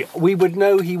normally we would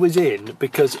know he was in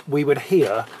because we would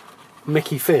hear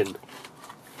Mickey Finn.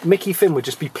 Mickey Finn would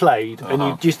just be played,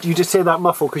 and you just hear that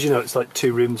muffle because it's like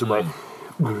 2 rooms away.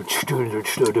 Come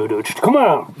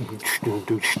on!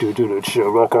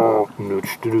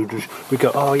 We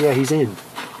go, "Oh yeah, he's in.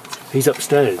 He's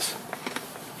upstairs."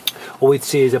 All we'd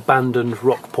see is abandoned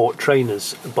Rockport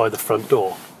trainers by the front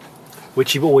door,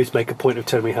 which you always make a point of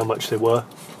telling me how much they were.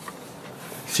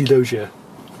 "See those, yeah?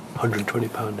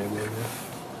 £120 they were, yeah."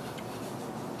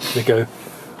 They go,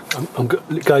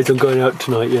 guys, I'm going out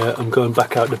tonight, yeah. I'm going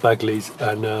back out to Bagley's,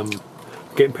 and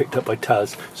getting picked up by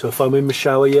Taz. So if I'm in the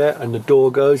shower, and the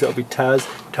door goes, that'll be Taz.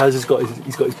 Taz has got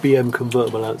his BM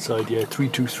convertible outside,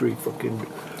 323, fucking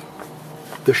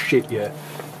the shit,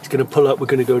 He's going to pull up, we're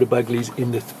going to go to Bagley's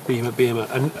in the Beamer.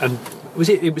 And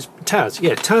it was Taz?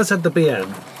 Yeah, Taz had the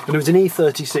BM, and it was an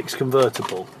E36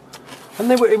 convertible. And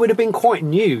it would have been quite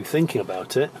new, thinking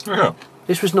about it. Yeah.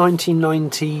 This was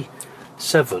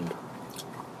 1997.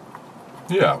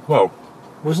 Yeah, well...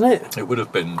 Wasn't it? It would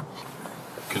have been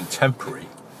contemporary.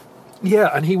 Yeah,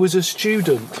 and he was a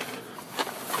student.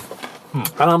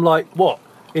 And I'm like, what?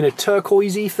 In a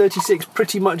turquoise E36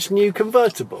 pretty much new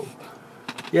convertible?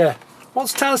 Yeah.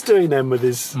 What's Taz doing then with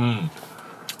his...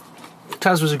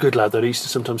 Taz was a good lad, though. He used to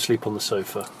sometimes sleep on the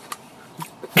sofa.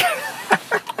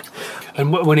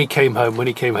 And when he came home and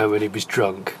he was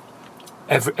drunk,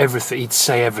 everything, he'd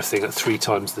say everything at 3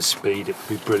 times the speed. It would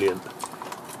be brilliant.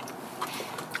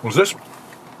 Was this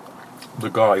the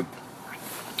guy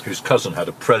whose cousin had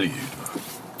a Prelude?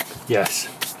 Yes,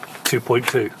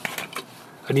 2.2.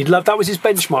 And he'd love, that was his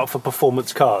benchmark for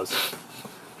performance cars.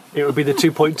 It would be the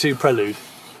 2.2 Prelude.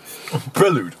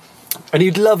 Prelude. And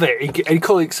he'd love it.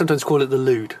 He'd sometimes call it the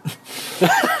Lude.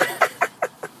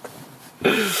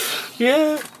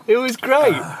 Yeah, it was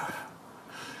great. I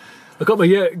got my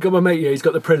mate, he's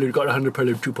got the Prelude, got a 100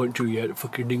 Prelude 2.2, the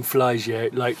fucking thing flies,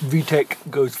 like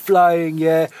VTEC goes flying,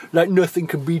 like nothing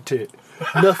can beat it.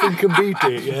 Nothing can beat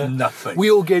it, Nothing. We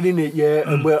all get in it,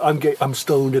 and I'm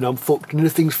stoned and I'm fucked and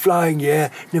the thing's flying,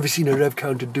 Never seen a rev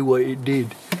counter do what it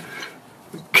did.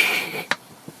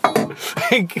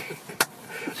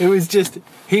 It was just,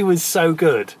 he was so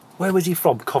good. Where was he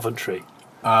from? Coventry.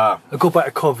 I go back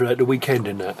to Coventry at the weekend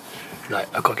and that.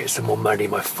 Like, I've got to get some more money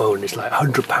in my phone. It's like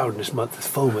 £100 this month. This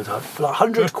phone was like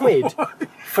 100 quid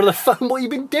for the phone. What have you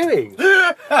been doing?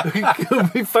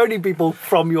 You've been phoning people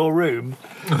from your room.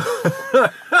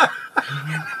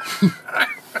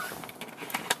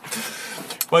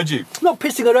 Mind you, Not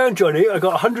pissing around, Johnny. I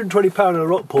got £120 in a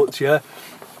Rockports,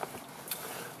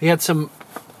 He had some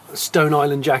Stone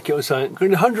Island jacket or something.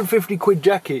 150 quid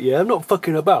jacket, I'm not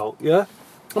fucking about,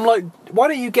 I'm like, why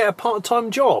don't you get a part-time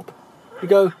job? You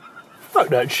go, fuck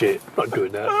that shit. I'm not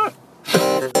doing that.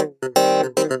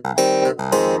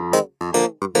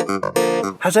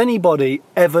 Has anybody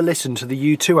ever listened to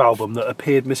the U2 album that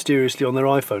appeared mysteriously on their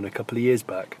iPhone a couple of years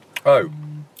back? oh,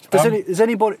 Does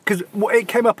anybody... Because it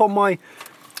came up on my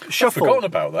I've shuffle. forgotten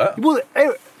about that. Well,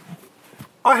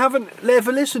 I haven't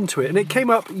ever listened to it, and it came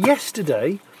up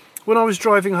yesterday when I was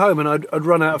driving home, and I'd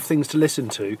run out of things to listen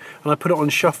to, and I put it on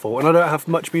shuffle, and I don't have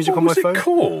much music on my phone. What was it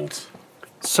called?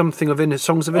 Something of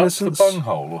Songs of Innocence. The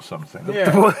Bunghole or something.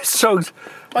 Songs.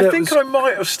 I think I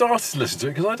might have started to listen to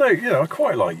it because I don't, I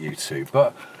quite like U2,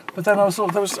 but then I was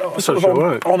sort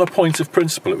of on a point of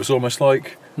principle. It was almost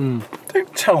like,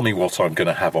 don't tell me what I'm going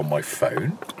to have on my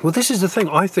phone. Well, this is the thing.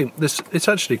 I think it's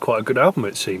actually quite a good album.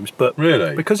 It seems, but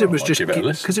really, because it was just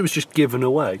given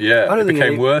away. Yeah, it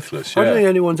became worthless. I don't think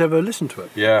anyone's ever listened to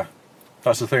it. Yeah,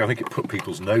 that's the thing. I think it put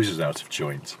people's noses out of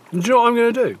joint. And do you know what I'm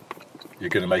going to do? You're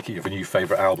going to make it your new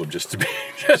favourite album just to be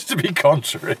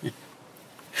contrary.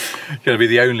 It's going to be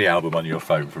the only album on your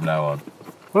phone from now on.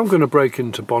 Well, I'm going to break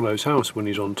into Bono's house when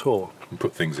he's on tour. And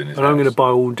put things in his house. And I'm going to buy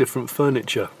all different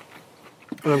furniture.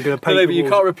 And I'm going to paint but you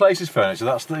can't replace his furniture.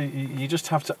 You just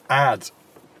have to add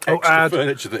extra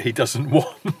furniture that he doesn't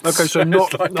want. Okay, so I'm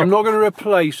not going to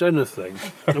replace anything.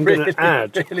 I'm going to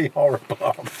add. Really horrible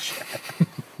armchair.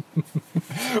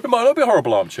 It might not be a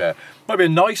horrible armchair. It might be a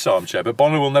nice armchair, but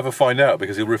Bono will never find out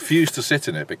because he'll refuse to sit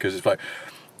in it because it's like,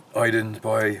 I didn't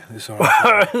buy this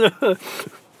armchair.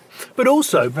 But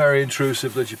also, it's very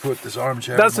intrusive that you put this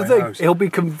armchair that's in my the thing. house. He'll be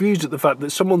confused at the fact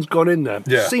that someone's gone in there,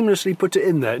 seamlessly put it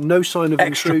in there, no sign of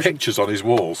extra intrusion. Pictures on his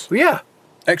walls. Yeah.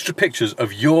 Extra pictures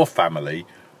of your family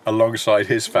alongside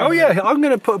his family. Oh yeah, I'm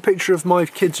going to put a picture of my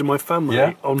kids and my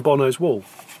family on Bono's wall.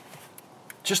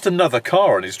 Just another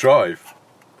car on his drive.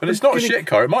 And it's not a shit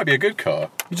car, it might be a good car.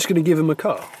 You're just going to give him a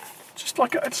car? It's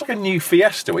like a new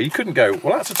Fiesta where you couldn't go,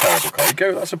 well, that's a terrible car. You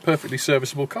go, that's a perfectly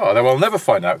serviceable car. Though I'll never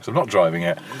find out because I'm not driving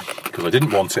it, because I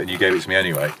didn't want it and you gave it to me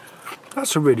anyway.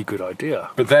 That's a really good idea.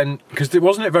 But then, because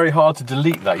wasn't it very hard to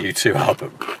delete that U2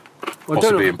 album?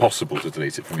 Possibly impossible to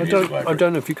delete it from your music library. I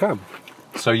don't know if you can.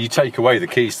 So you take away the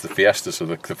keys to the Fiesta, so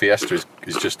the Fiesta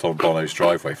is just on Bono's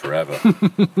driveway forever.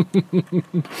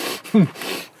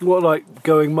 What, like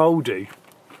going mouldy?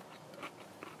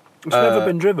 It's never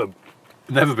been driven.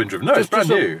 Never been driven. No, it's brand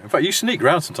new. In fact, you sneak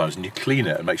around sometimes and you clean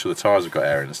it and make sure the tyres have got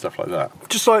air in and stuff like that.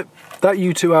 Just like that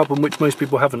U2 album, which most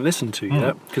people haven't listened to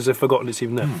yet, because they've forgotten it's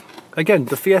even there. Again,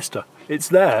 the Fiesta. It's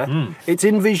there. It's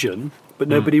in vision, but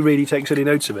nobody really takes any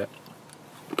notes of it.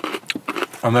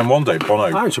 And then one day,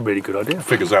 Bono That's a really good idea.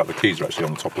 figures out the keys are actually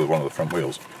on the top of one of the front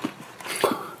wheels.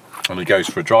 And he goes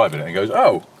for a drive in it and he goes,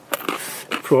 oh,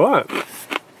 It's all right.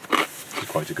 this is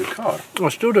quite a good car. I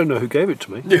still don't know who gave it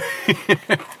to me.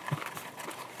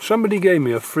 Somebody gave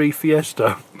me a free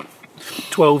Fiesta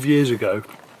 12 years ago.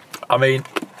 I mean,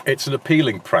 it's an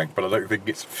appealing prank, but I don't think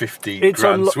it's 50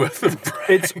 grand's worth of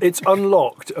prank. It's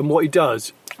unlocked, and what he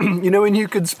does, you know, when you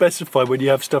can specify when you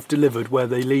have stuff delivered where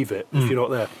they leave it if you're not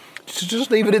there, just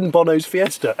leave it in Bono's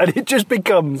Fiesta, and it just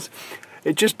becomes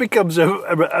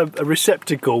a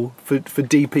receptacle for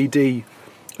DPD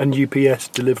and UPS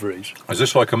deliveries. Is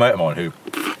this like a mate of mine who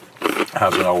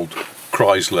has an old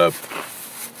Chrysler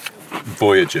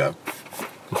Voyager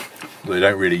that they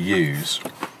don't really use?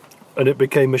 And it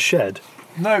became a shed.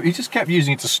 No, he just kept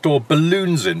using it to store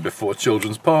balloons in before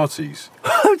children's parties.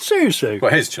 Seriously?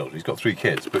 Well, his children, he's got 3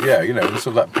 kids, but yeah, you know, sort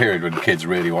of that period when kids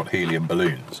really want helium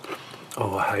balloons.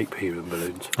 Oh, I hate helium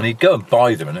balloons. And he'd go and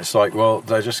buy them, and it's like, well,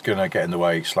 they're just going to get in the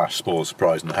way / spoil a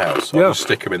surprise in the house. So I'll just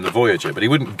stick them in the Voyager. But he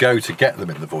wouldn't go to get them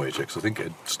in the Voyager because I think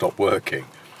it'd stop working.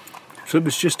 So it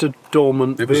was just a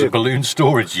dormant It was a vehicle. balloon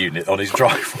storage unit on his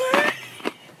driveway.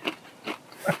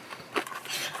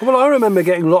 Well, I remember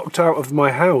getting locked out of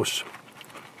my house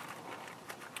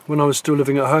when I was still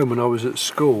living at home, when I was at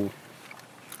school.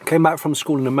 Came back from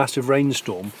school in a massive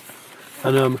rainstorm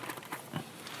and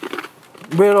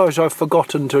realised I'd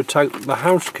forgotten to take the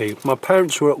house key. My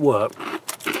parents were at work.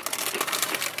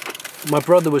 My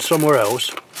brother was somewhere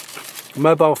else.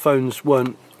 Mobile phones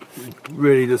weren't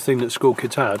really the thing that school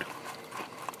kids had.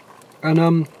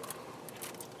 And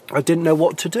I didn't know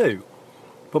what to do.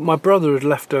 But my brother had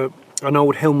left an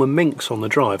old Hillman Minx on the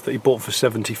drive that he bought for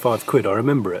 75 quid, I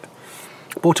remember it.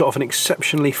 Bought it off an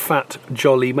exceptionally fat,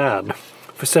 jolly man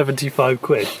for 75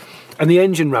 quid. And the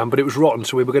engine ran, but it was rotten,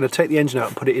 so we were going to take the engine out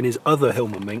and put it in his other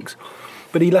Hillman Minx.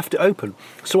 But he left it open.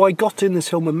 So I got in this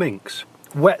Hillman Minx,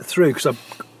 wet through, because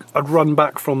I'd run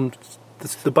back from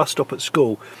the bus stop at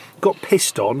school, got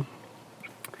pissed on,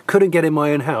 couldn't get in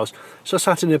my own house, so I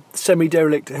sat in a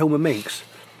semi-derelict Hillman Minx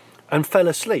and fell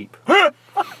asleep.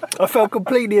 I fell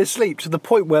completely asleep to the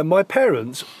point where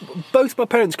both my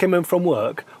parents came home from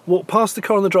work, walked past the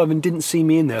car on the drive and didn't see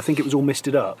me in there. I think it was all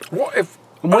misted up. What if,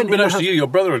 unbeknownst to you, your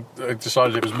brother had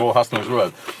decided it was more hassle than it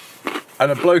was worth,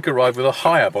 and a bloke arrived with a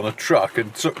high-up on a truck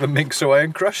and took the Minx away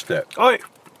and crushed it? I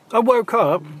woke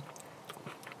up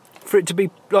for it to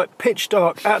be like pitch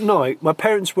dark at night. My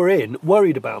parents were in,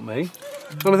 worried about me,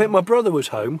 and I think my brother was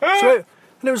home. And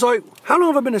it was like, how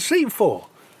long have I been asleep for?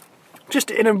 Just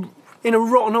in a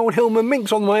rotten old Hillman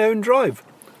Minx on my own drive.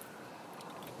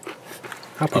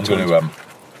 I'm going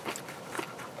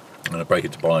to break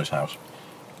into Bono's house.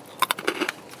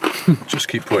 Just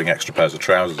keep putting extra pairs of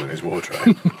trousers in his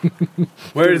wardrobe.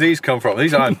 Where do these come from?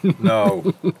 These aren't...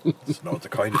 No, it's not the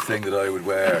kind of thing that I would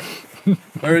wear.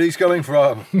 Where are these coming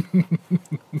from?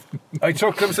 I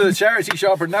took them to the charity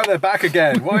shop and now they're back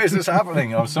again. Why is this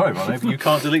happening? I'm sorry, Bono, but you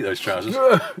can't delete those trousers.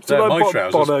 They're my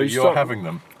trousers, but you're having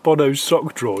them. Bono's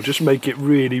sock drawer, just make it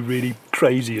really, really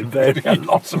crazy and varied. Yeah,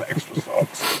 lots of extra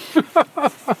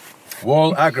socks.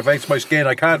 Wall aggravates my skin.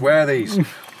 I can't wear these.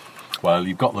 Well,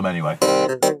 you've got them anyway.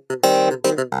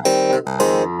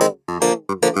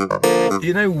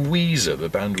 You know Weezer, the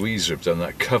band Weezer, have done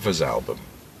that covers album,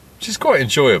 which is quite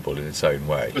enjoyable in its own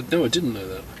way. But no, I didn't know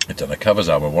that. They've done a covers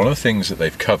album. One of the things that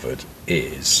they've covered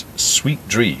is Sweet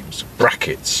Dreams,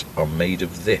 brackets, are made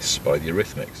of this by the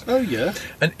Eurythmics. Oh, yeah.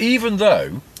 And even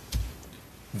though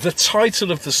the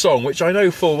title of the song, which I know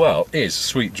full well, is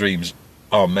Sweet Dreams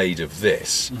Are Made of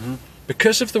This,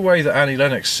 because of the way that Annie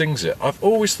Lennox sings it, I've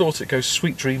always thought it goes,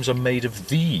 Sweet Dreams Are Made of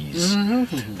These.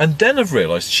 And then I've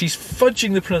realised she's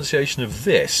fudging the pronunciation of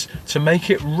this to make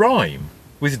it rhyme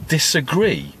with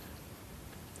disagree.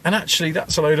 And actually,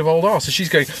 that's a load of old arse. So she's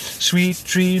going, sweet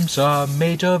dreams are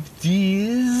made of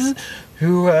these.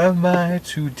 Who am I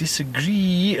to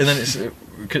disagree? And then it's...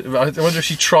 I wonder if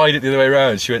she tried it the other way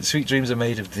around. She went, sweet dreams are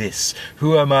made of this.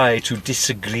 Who am I to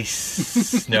disagree?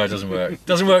 No, it doesn't work. It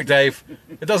doesn't work, Dave.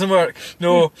 It doesn't work.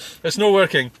 No, it's not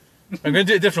working. I'm going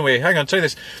to do it a different way. Hang on, try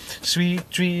this. Sweet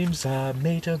dreams are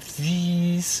made of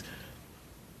these.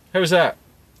 How was that?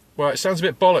 Well, it sounds a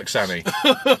bit bollocks, Annie.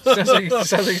 It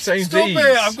sounds like saying Stop these.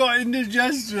 it! I've got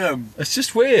indigestion. It's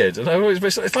just weird. And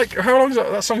it's like, how long is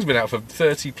that? That song's been out for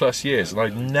 30 plus years, and I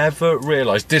never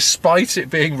realised, despite it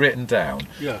being written down,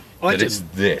 that it's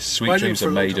this. Sweet dreams are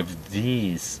made of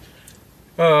these.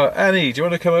 Annie, do you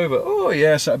want to come over? Oh,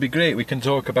 yes, that'd be great. We can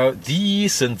talk about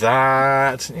this and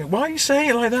that. Why are you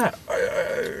saying it like that?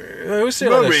 I always say it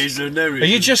like this. No reason. Are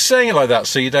you just saying it like that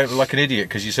so you don't look like an idiot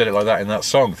because you said it like that in that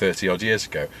song 30 odd years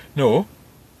ago? No.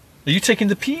 Are you taking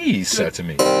the PEs out of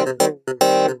me?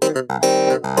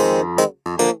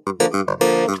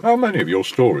 How many of your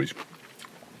stories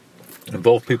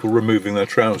involve people removing their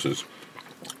trousers?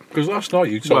 Because last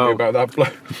night you told me about that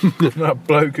bloke, that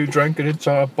bloke who drank an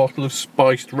entire bottle of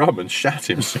spiced rum and shat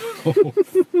himself.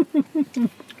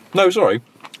 No, sorry.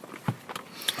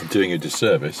 I'm doing you a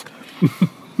disservice.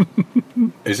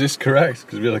 Is this correct?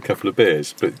 Because we had a couple of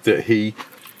beers, but that he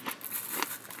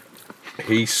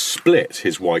split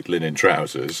his white linen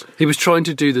trousers. He was trying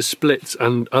to do the splits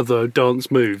and other dance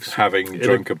moves. Having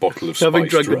drunk a bottle of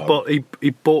spiced rum. He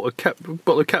bought a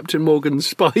bottle of Captain Morgan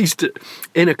spiced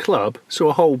in a club, so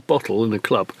a whole bottle in a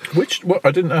club.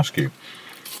 I didn't ask you.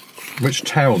 Which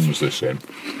town was this in?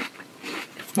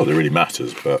 Not that it really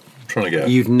matters, but I'm trying to get...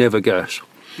 You'd never guess.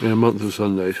 In a month of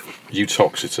Sundays.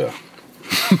 Uttoxeter.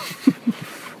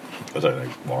 I don't know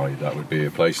why that would be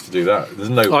a place to do that. There's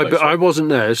no place. I wasn't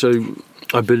there, so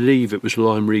I believe it was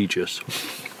Lyme Regis.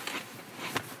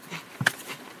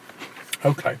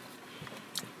 Okay.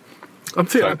 I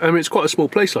mean, it's quite a small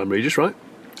place, Lyme Regis, right?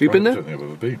 Have you been there? I don't think I've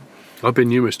ever been. I've been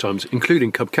numerous times,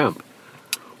 including Cub Camp.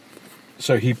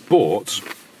 So he bought,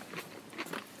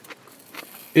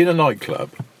 in a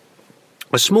nightclub...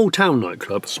 A small town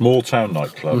nightclub.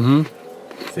 Mm-hmm.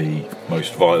 The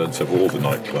most violent of all the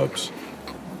nightclubs.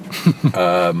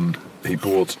 He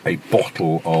bought a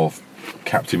bottle of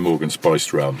Captain Morgan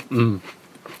spiced rum,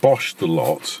 boshed the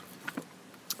lot.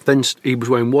 Then he was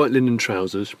wearing white linen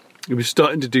trousers. He was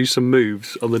starting to do some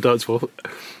moves on the dance floor.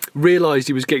 Realised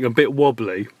he was getting a bit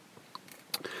wobbly.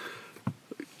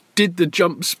 Did the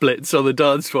jump splits on the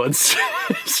dance floor and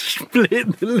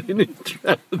split the linen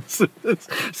trousers.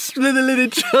 Split the linen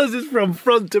trousers from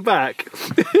front to back.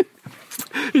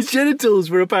 His genitals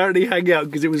were apparently hanging out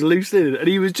because it was loose linen, and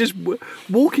he was just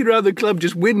walking around the club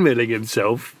just windmilling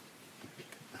himself.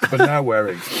 But now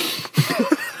wearing...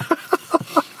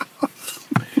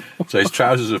 So his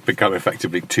trousers have become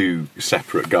effectively two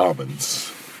separate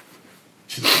garments.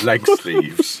 Just leg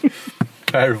sleeves.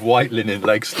 A pair of white linen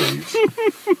leg sleeves.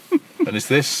 And is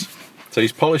this... So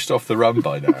he's polished off the rum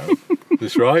by now. Is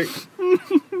this right?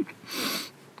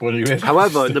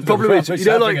 However, the problem is, you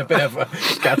know, having a bit of a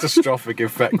catastrophic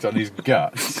effect on his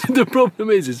guts. The problem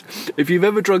is if you've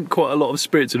ever drunk quite a lot of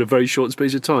spirits in a very short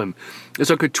space of time, it's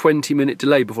like a 20-minute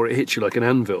delay before it hits you like an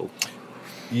anvil.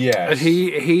 Yes. And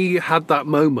he had that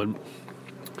moment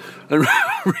and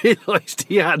realised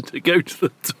he had to go to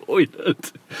the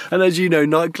toilet. And as you know,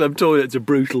 nightclub toilets are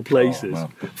brutal places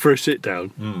for a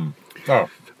sit-down. Oh.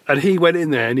 And he went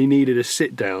in there and he needed a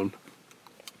sit-down.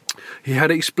 He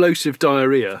had explosive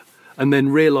diarrhea and then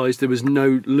realised there was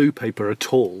no loo paper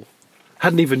at all.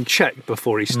 Hadn't even checked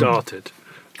before he started.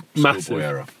 Massive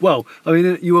error. Well, I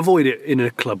mean, you avoid it in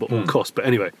a club at all costs, but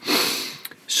anyway.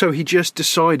 So he just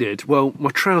decided, well, my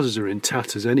trousers are in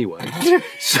tatters anyway.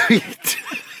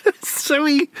 So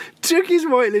he took his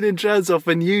white linen trousers off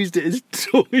and used it as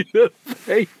toilet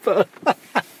paper.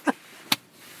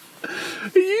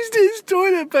 He used it as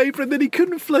toilet paper and then he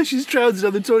couldn't flush his trousers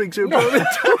down the toilet.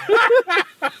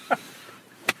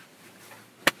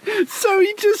 So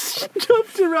he just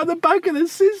stuffed it around the back of the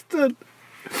cistern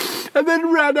and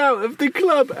then ran out of the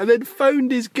club and then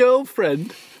phoned his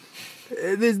girlfriend,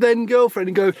 his then girlfriend,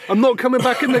 and go, I'm not coming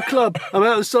back in the club. I'm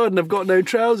outside and I've got no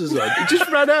trousers on. He just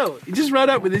ran out. He just ran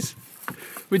out with his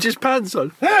pants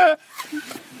on.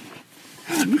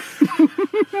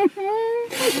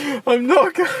 I'm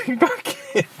not going back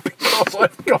in because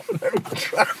I've got no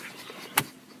trousers.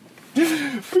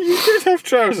 But you did have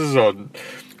trousers on.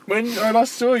 When I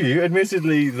last saw you,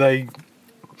 admittedly, they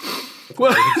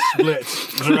split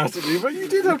dramatically, but you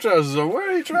did have trousers on. Where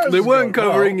are your trousers? They weren't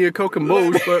covering your cock and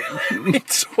balls, but... Let me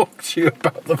talk to you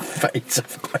about the fate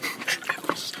of my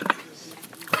trousers.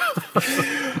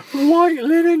 White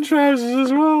linen trousers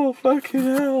as well. Fucking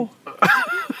hell.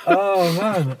 Oh,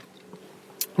 man.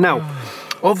 Now,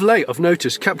 of late, I've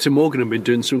noticed Captain Morgan have been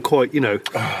doing some quite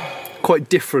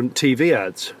different TV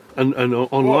ads and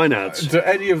online ads. Do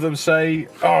any of them say,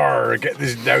 get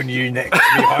this down you next, me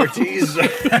hearties?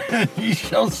 You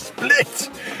shall split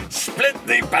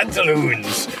the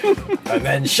pantaloons, and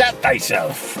then shat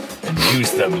thyself, and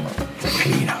use them to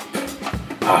clean up.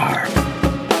 Arr.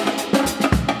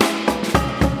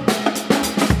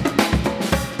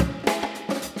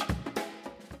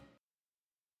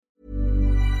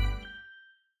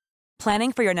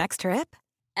 Planning for your next trip?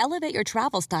 Elevate your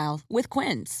travel style with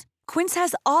Quince. Quince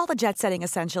has all the jet-setting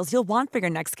essentials you'll want for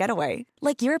your next getaway,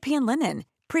 like European linen,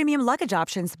 premium luggage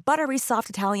options, buttery soft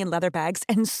Italian leather bags,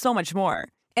 and so much more.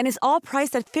 And is all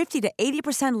priced at 50 to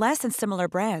 80% less than similar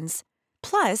brands.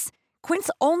 Plus, Quince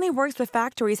only works with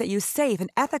factories that use safe and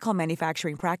ethical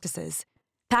manufacturing practices.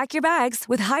 Pack your bags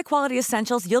with high-quality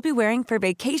essentials you'll be wearing for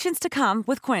vacations to come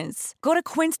with Quince. Go to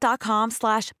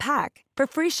quince.com/pack for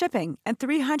free shipping and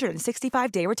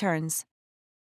 365-day returns.